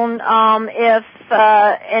phone. If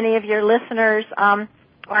any of your listeners are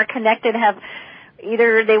connected, have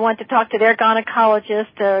either they want to talk to their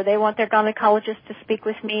gynecologist or they want their gynecologist to speak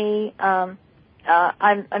with me. I'm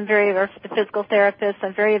very a physical therapist.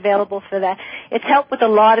 I'm very available for that. It's helped with a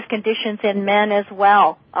lot of conditions in men as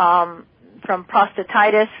well, from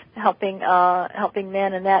prostatitis, helping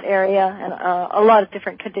men in that area, and a lot of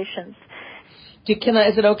different conditions.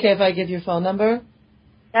 Is it okay if I give your phone number?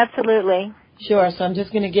 Absolutely. Sure. So I'm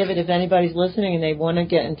just going to give it if anybody's listening and they want to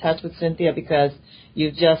get in touch with Cynthia because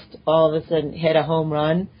you've just all of a sudden hit a home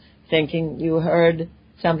run, thinking you heard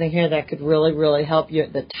something here that could really, really help you,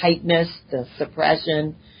 the tightness, the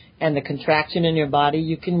suppression, and the contraction in your body.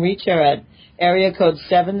 You can reach her at area code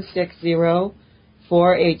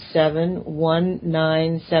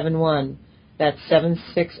 760-487-1971. That's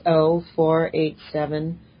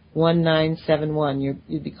 760-487-1971.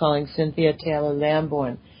 You'd be calling Cynthia Taylor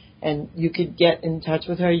Lamborn. And you could get in touch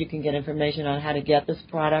with her. You can get information on how to get this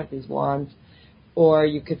product, these wands, or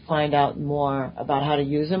you could find out more about how to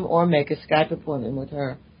use them or make a Skype appointment with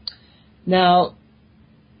her. Now,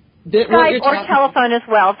 Skype or telephone as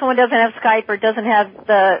well. If someone doesn't have Skype or doesn't have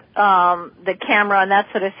the camera and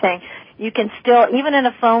that sort of thing, you can still, even in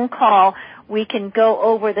a phone call, we can go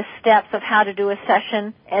over the steps of how to do a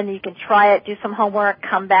session, and you can try it, do some homework,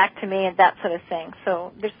 come back to me, and that sort of thing.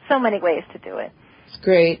 So there's so many ways to do it.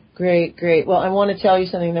 Great. Well, I want to tell you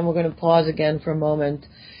something, then we're going to pause again for a moment.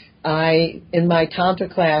 In my Tantra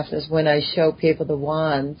classes, when I show people the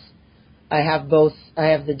wands, I have both. I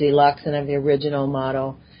have the deluxe and I have the original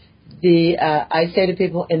model. I say to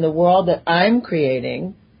people, in the world that I'm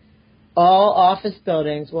creating, all office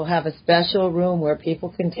buildings will have a special room where people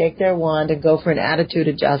can take their wand and go for an attitude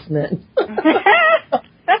adjustment.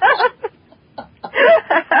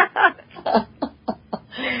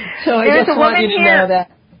 So I just want you to know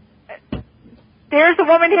that. There's a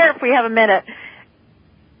woman here if we have a minute.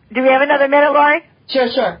 Do we have another minute, Laurie?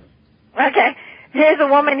 Sure. Okay. Here's a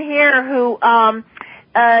woman here who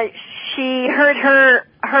she hurt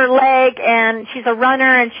her leg, and she's a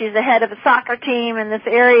runner, and she's the head of a soccer team in this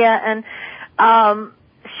area, and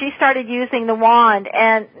she started using the wand,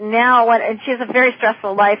 and now and she has a very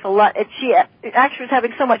stressful life. She actually was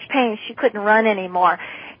having so much pain she couldn't run anymore.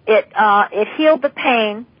 It healed the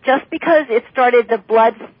pain just because it started the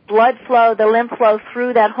blood flow, the lymph flow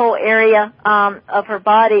through that whole area of her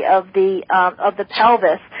body, of the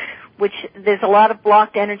pelvis, which there's a lot of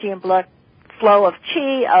blocked energy and blood flow of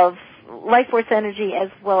chi, of life force energy, as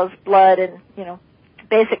well as blood and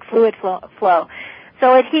basic fluid flow.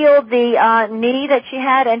 So it healed the knee that she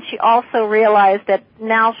had, and she also realized that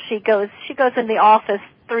now she goes in the office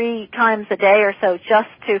 3 times a day or so just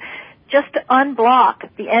to unblock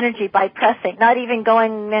the energy by pressing, not even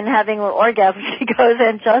going and having an orgasm. She goes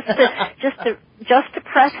in just to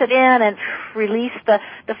press it in and release the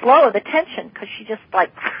flow of the tension, because she just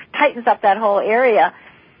like tightens up that whole area.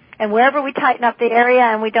 And wherever we tighten up the area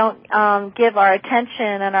and we don't give our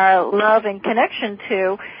attention and our love and connection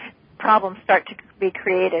to, problems start to be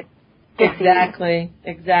created. Exactly.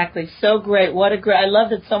 So great. I love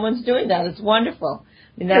that someone's doing that. It's wonderful. I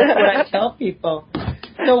mean, that's what I tell people.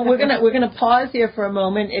 So we're gonna pause here for a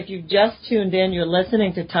moment. If you've just tuned in, you're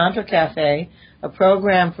listening to Tantra Cafe, a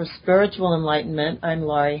program for spiritual enlightenment. I'm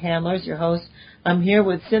Laurie Handlers, your host. I'm here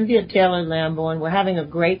with Cynthia Taylor Lamborn. We're having a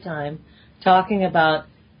great time talking about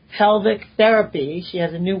pelvic therapy. She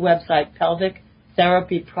has a new website,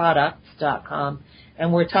 pelvictherapyproducts.com,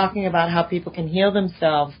 and we're talking about how people can heal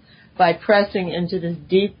themselves by pressing into this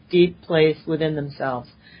deep, deep place within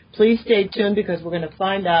themselves. Please stay tuned, because we're going to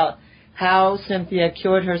find out how Cynthia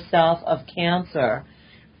cured herself of cancer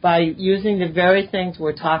by using the very things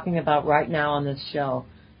we're talking about right now on this show.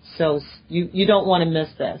 So you don't want to miss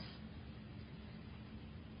this.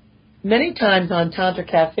 Many times on Tantra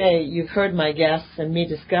Cafe, you've heard my guests and me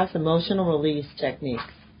discuss emotional release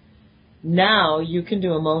techniques. Now you can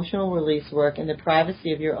do emotional release work in the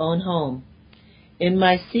privacy of your own home. In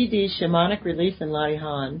my CD, Shamanic Release in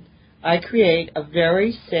Larihan, I create a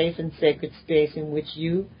very safe and sacred space in which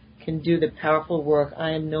you can do the powerful work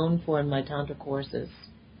I am known for in my Tantra courses.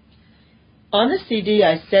 On the CD,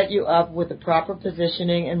 I set you up with the proper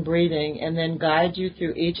positioning and breathing, and then guide you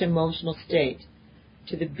through each emotional state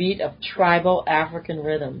to the beat of tribal African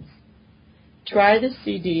rhythms. Try the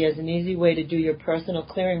CD as an easy way to do your personal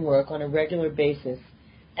clearing work on a regular basis,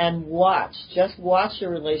 and just watch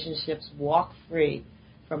your relationships walk free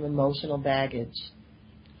from emotional baggage.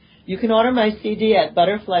 You can order my CD at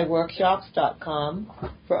butterflyworkshops.com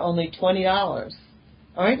for only $20.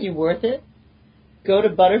 Aren't you worth it? Go to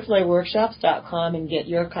butterflyworkshops.com and get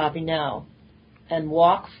your copy now, and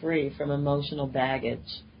walk free from emotional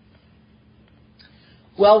baggage.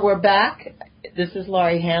 Well, we're back. This is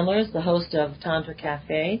Laurie Handlers, the host of Tantra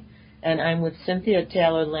Cafe, and I'm with Cynthia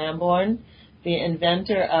Taylor Lamborn, the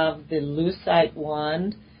inventor of the Lucite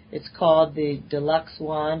wand. It's called the Deluxe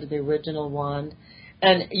wand, the original wand.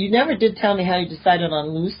 And you never did tell me how you decided on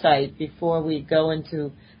lucite before we go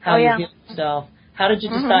into how you heal yourself. How did you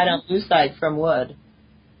decide on lucite from wood?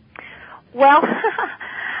 Well,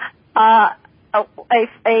 a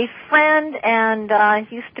friend and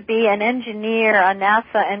used to be an engineer, a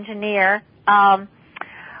NASA engineer. I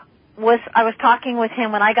was talking with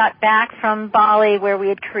him when I got back from Bali, where we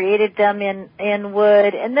had created them in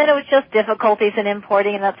wood, and then it was just difficulties in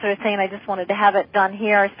importing and that sort of thing, and I just wanted to have it done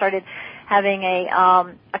here. I started having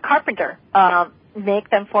a carpenter make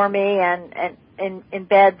them for me and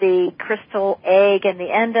embed the crystal egg in the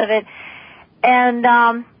end of it. And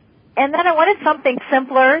then I wanted something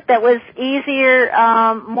simpler that was easier,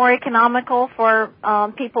 more economical for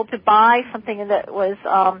people to buy, something that was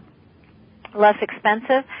less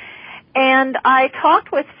expensive. And I talked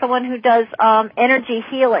with someone who does energy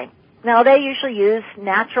healing. Now, they usually use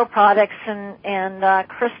natural products and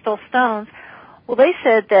crystal stones. Well, they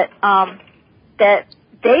said that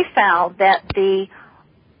they found that the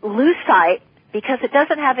lucite, because it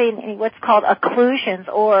doesn't have any what's called occlusions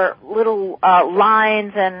or little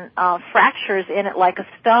lines and fractures in it like a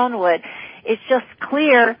stone would, it's just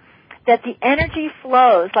clear that the energy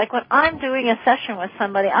flows. Like when I'm doing a session with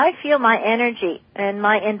somebody, I feel my energy and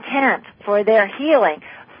my intent for their healing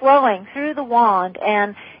flowing through the wand,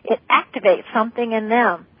 and it activates something in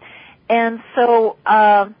them. And so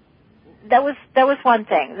that was one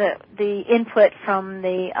thing, the input from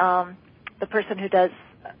the person who's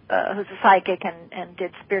a psychic and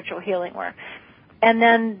did spiritual healing work. And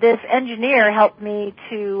then this engineer helped me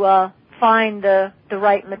to find the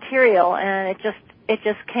right material, and it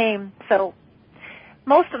just came. So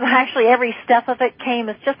most of it, actually every step of it came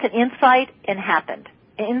as just an insight and happened.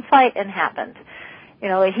 You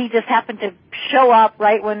know, he just happened to show up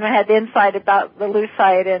right when I had the insight about the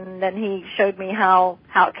lucite, and then he showed me how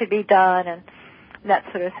it could be done and that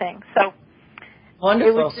sort of thing. So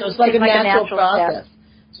wonderful. So it's like a natural process. Step.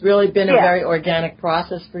 It's really been a very organic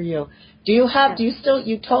process for you. You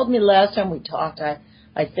told me last time we talked, I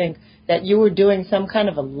think, that you were doing some kind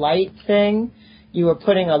of a light thing. You were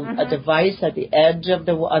putting a device at the edge of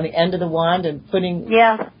on the end of the wand and putting.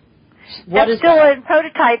 Yeah. That's still in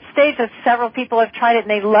prototype stage. Several people have tried it and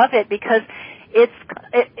they love it because it's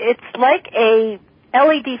like a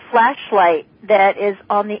LED flashlight that is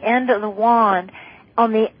on the end of the wand,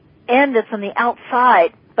 on the end that's on the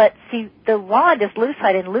outside. But see, the wand is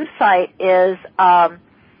lucite, and lucite is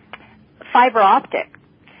fiber optic.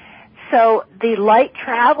 So the light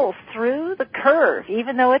travels through the curve,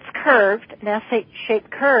 even though it's curved, an S-shaped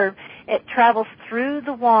curve, it travels through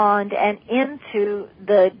the wand and into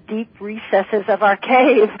the deep recesses of our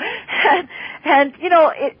cave. and you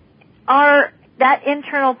know, that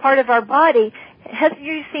internal part of our body, has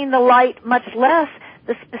you seen the light, much less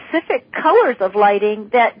the specific colors of lighting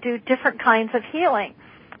that do different kinds of healing.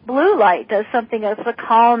 Blue light does something that's a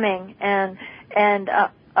calming and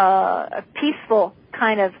a peaceful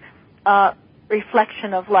kind of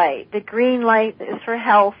reflection of light. The green light is for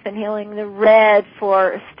health and healing. The red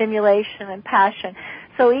for stimulation and passion.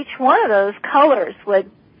 So each one of those colors would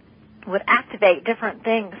activate different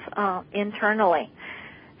things internally.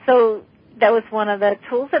 So that was one of the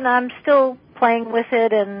tools, and I'm still playing with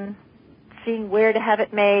it and seeing where to have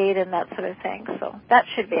it made and that sort of thing. So that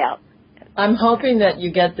should be out. I'm hoping that you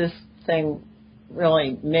get this thing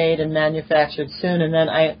really made and manufactured soon, and then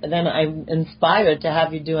I'm inspired to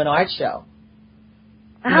have you do an art show.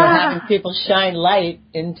 You know, having people shine light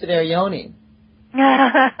into their yoni.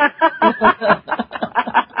 I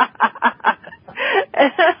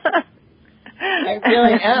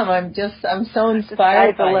really am. I'm so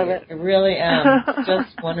inspired by it. I really am. It's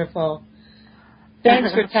just wonderful.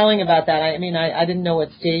 Thanks for telling about that. I mean, I didn't know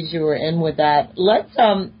what stage you were in with that. Let's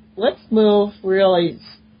move really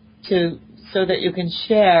to so that you can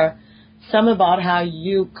share some about how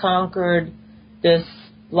you conquered this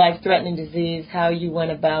life-threatening disease, how you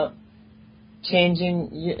went about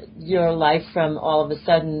changing your life from all of a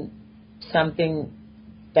sudden something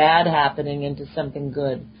bad happening into something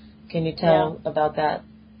good. Can you tell about that?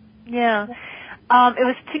 Yeah. It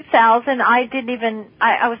was 2000. I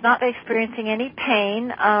was not experiencing any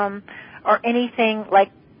pain or anything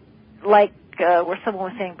like where someone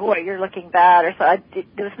was saying, boy, you're looking bad. Or so.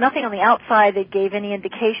 There was nothing on the outside that gave any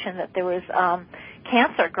indication that there was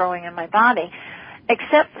cancer growing in my body,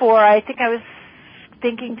 except for I think I was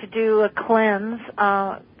thinking to do a cleanse,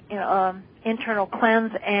 internal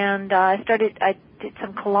cleanse, and I did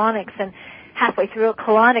some colonics, and halfway through a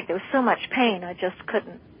colonic there was so much pain I just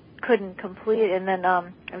couldn't complete it, and then I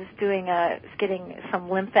was getting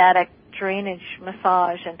some lymphatic drainage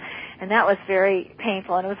massage, and that was very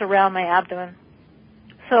painful, and it was around my abdomen.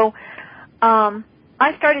 So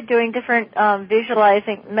I started doing different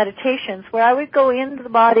visualizing meditations where I would go into the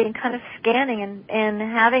body and kind of scanning and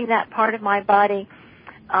having that part of my body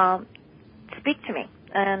speak to me.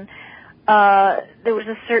 And there was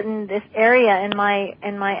this area in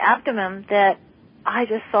my abdomen that I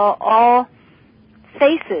just saw all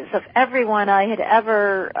faces of everyone I had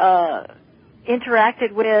ever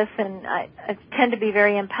interacted with, and I tend to be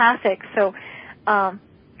very empathic, so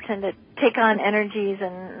tend to take on energies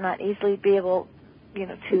and not easily be able,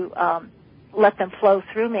 to let them flow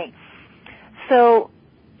through me. So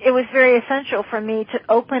it was very essential for me to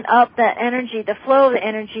open up that energy, the flow of the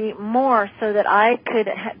energy more, so that I could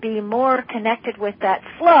be more connected with that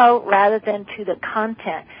flow rather than to the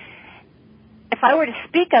content. If I were to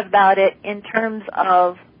speak about it in terms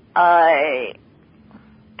of on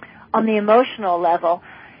the emotional level,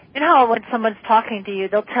 you know how when someone's talking to you,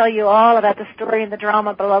 they'll tell you all about the story and the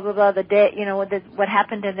drama, blah, blah, blah, the day, what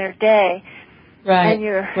happened in their day. Right. And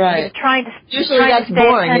you're trying to usually that's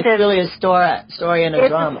boring. Attentive. It's really a story and a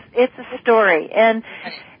drama. It's a story. And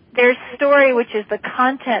there's story, which is the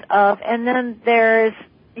content of, and then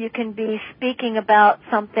you can be speaking about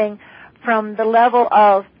something from the level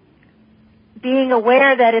of being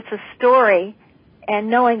aware that it's a story and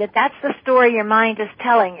knowing that that's the story your mind is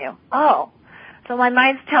telling you. Oh, so my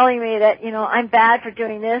mind's telling me that, I'm bad for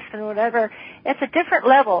doing this and whatever. It's a different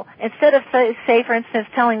level. Instead of, say for instance,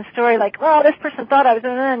 telling a story like, well, this person thought I was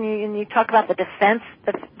doing that, and you talk about the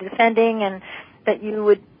defending, and that you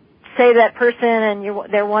would say that person, and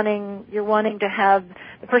you're wanting to have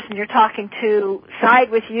the person you're talking to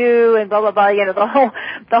side with you, and blah, blah, blah,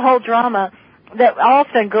 the whole drama. That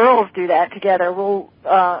often girls do that together. We'll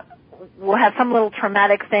have some little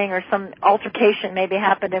traumatic thing or some altercation maybe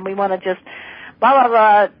happened, and we want to just blah, blah,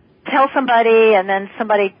 blah, tell somebody, and then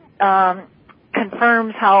somebody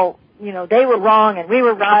confirms how, they were wrong and we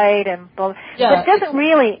were right, and blah. Yeah, but it doesn't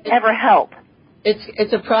really ever help.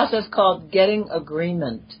 It's a process called getting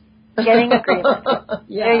agreement. Getting agreement.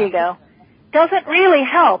 Yeah. There you go. Doesn't really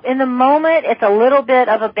help. In the moment, it's a little bit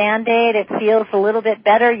of a Band-Aid. It feels a little bit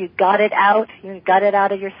better. You got it out. You got it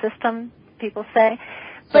out of your system, people say.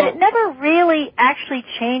 But it never really actually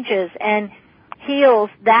changes and heals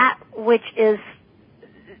that which is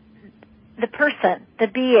the person, the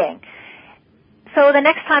being. So the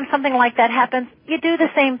next time something like that happens, you do the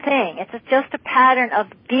same thing. It's just a pattern of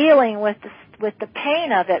dealing with the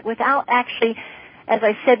pain of it without actually, as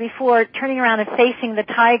I said before, turning around and facing the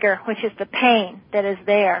tiger, which is the pain that is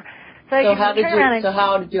there. So how did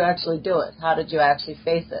you actually do it? How did you actually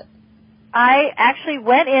face it? I actually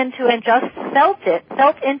went into and just felt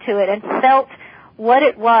into it and felt what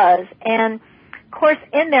it was. And, of course,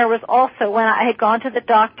 in there was also when I had gone to the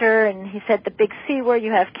doctor and he said the big C word,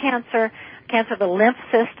 you have cancer of the lymph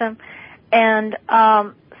system. And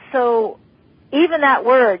so even that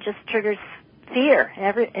word just triggers fear in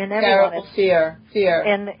everyone. Terrible fear.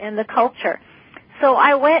 In the culture. So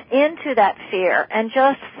I went into that fear and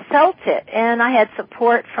just felt it. And I had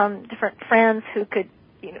support from different friends who could,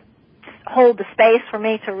 hold the space for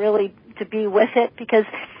me to be with it, because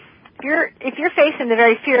if you're facing the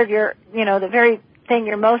very fear of the very thing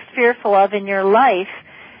you're most fearful of in your life,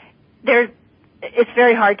 it's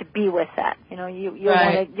very hard to be with that.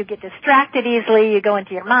 You get distracted easily, you go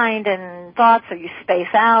into your mind and thoughts, or you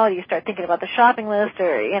space out, you start thinking about the shopping list,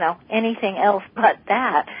 or anything else but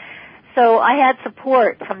that. So I had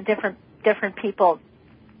support from different people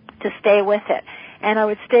to stay with it, and I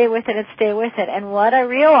would stay with it and stay with it. And what I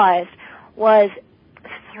realized was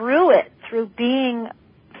through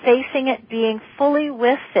facing it, being fully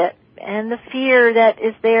with it, and the fear that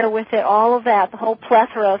is there with it, all of that, the whole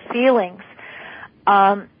plethora of feelings,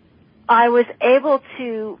 I was able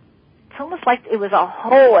to, it's almost like it was a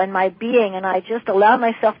hole in my being, and I just allowed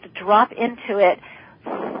myself to drop into it,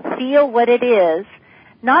 feel what it is,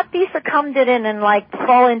 not be succumbed in and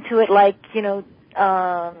fall into it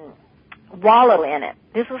wallow in it.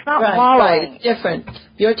 This was not wallowing. Right, it's different.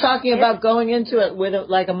 You're talking about going into it with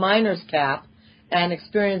like a miner's cap and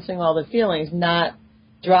experiencing all the feelings, not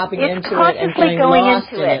dropping into it and getting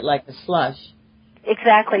lost in it like a slush.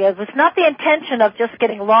 Exactly. It was not the intention of just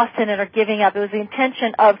getting lost in it or giving up. It was the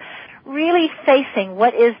intention of really facing,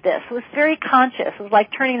 what is this? It was very conscious. It was like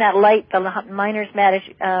turning that light, the miner's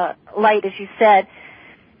light, as you said,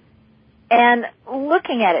 and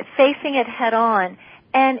looking at it, facing it head on.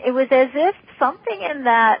 And it was as if something in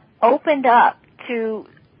that opened up to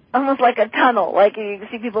almost like a tunnel. Like you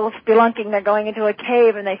see people spelunking, they're going into a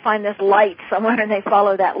cave and they find this light somewhere and they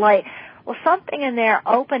follow that light. Well, something in there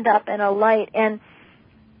opened up in a light. And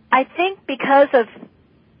I think because of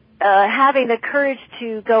having the courage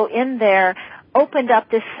to go in there, opened up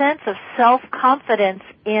this sense of self-confidence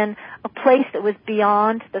in a place that was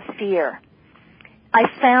beyond the fear. I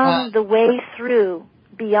found the way through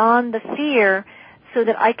beyond the fear, so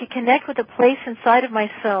that I could connect with a place inside of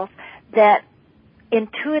myself that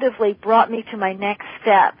intuitively brought me to my next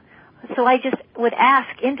step. So I just would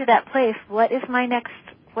ask into that place, what's the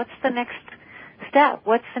next step?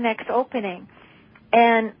 What's the next opening?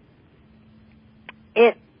 And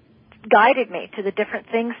it guided me to the different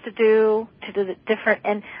things to do,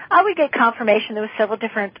 and I would get confirmation. There were several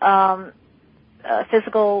different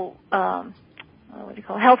physical,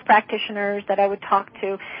 health practitioners that I would talk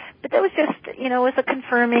to. But that was just, it was a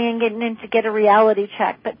confirming and getting in to get a reality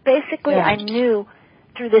check. But basically I knew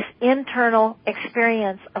through this internal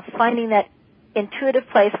experience of finding that intuitive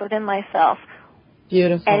place within myself.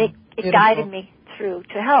 Beautiful. And it guided me through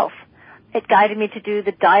to health. It guided me to do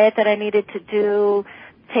the diet that I needed to do,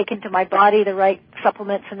 take into my body the right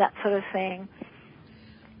supplements and that sort of thing.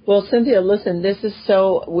 Well, Cynthia, listen,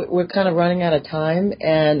 we're kind of running out of time,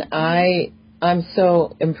 and I'm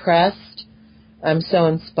so impressed. I'm so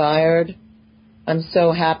inspired. I'm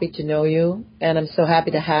so happy to know you, and I'm so happy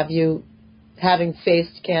to have you, having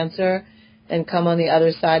faced cancer and come on the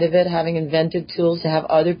other side of it, having invented tools to have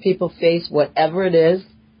other people face whatever it is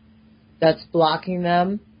that's blocking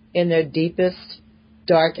them in their deepest,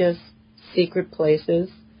 darkest, secret places.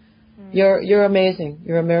 You're amazing.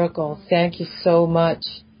 You're a miracle. Thank you so much.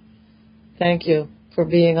 Thank you for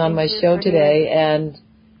being on my show today and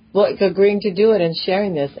agreeing to do it and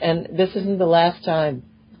sharing this. And this isn't the last time.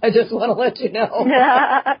 I just want to let you know.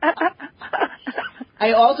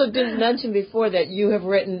 I also didn't mention before that you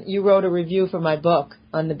wrote a review for my book.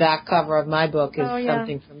 On the back cover of my book is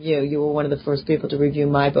something from you. You were one of the first people to review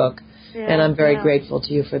my book. Yeah, and I'm very grateful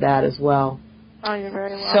to you for that as well. Oh, you're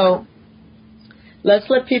very welcome. So let's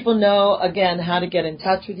let people know, again, how to get in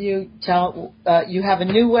touch with you. You have a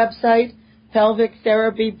new website,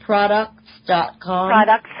 pelvictherapyproducts.com.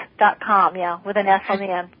 Products.com, with an S on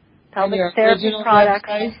the end. Pelvic Therapy Products.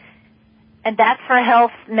 Website? And that's for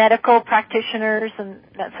health, medical practitioners and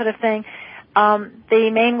that sort of thing. The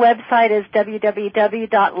main website is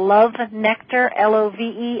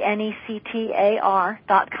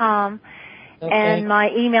www.lovenectar.com. Okay. And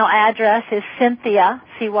my email address is Cynthia,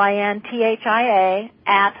 CYNTHIA,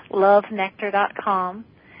 @lovenectar.com.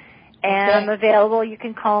 And I'm available. You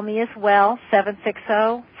can call me as well,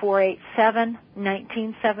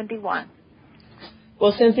 760-487-1971.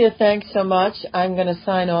 Well, Cynthia, thanks so much. I'm going to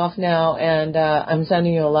sign off now, and I'm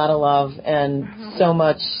sending you a lot of love and so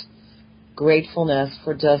much gratefulness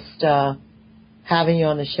for just having you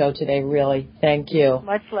on the show today, really. Thank you.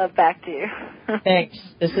 Much love back to you. Thanks.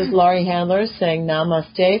 This is Laurie Handler saying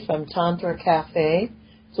namaste from Tantra Cafe.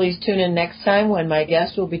 Please tune in next time when my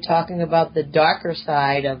guest will be talking about the darker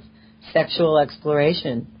side of sexual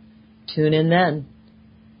exploration. Tune in then.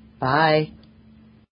 Bye.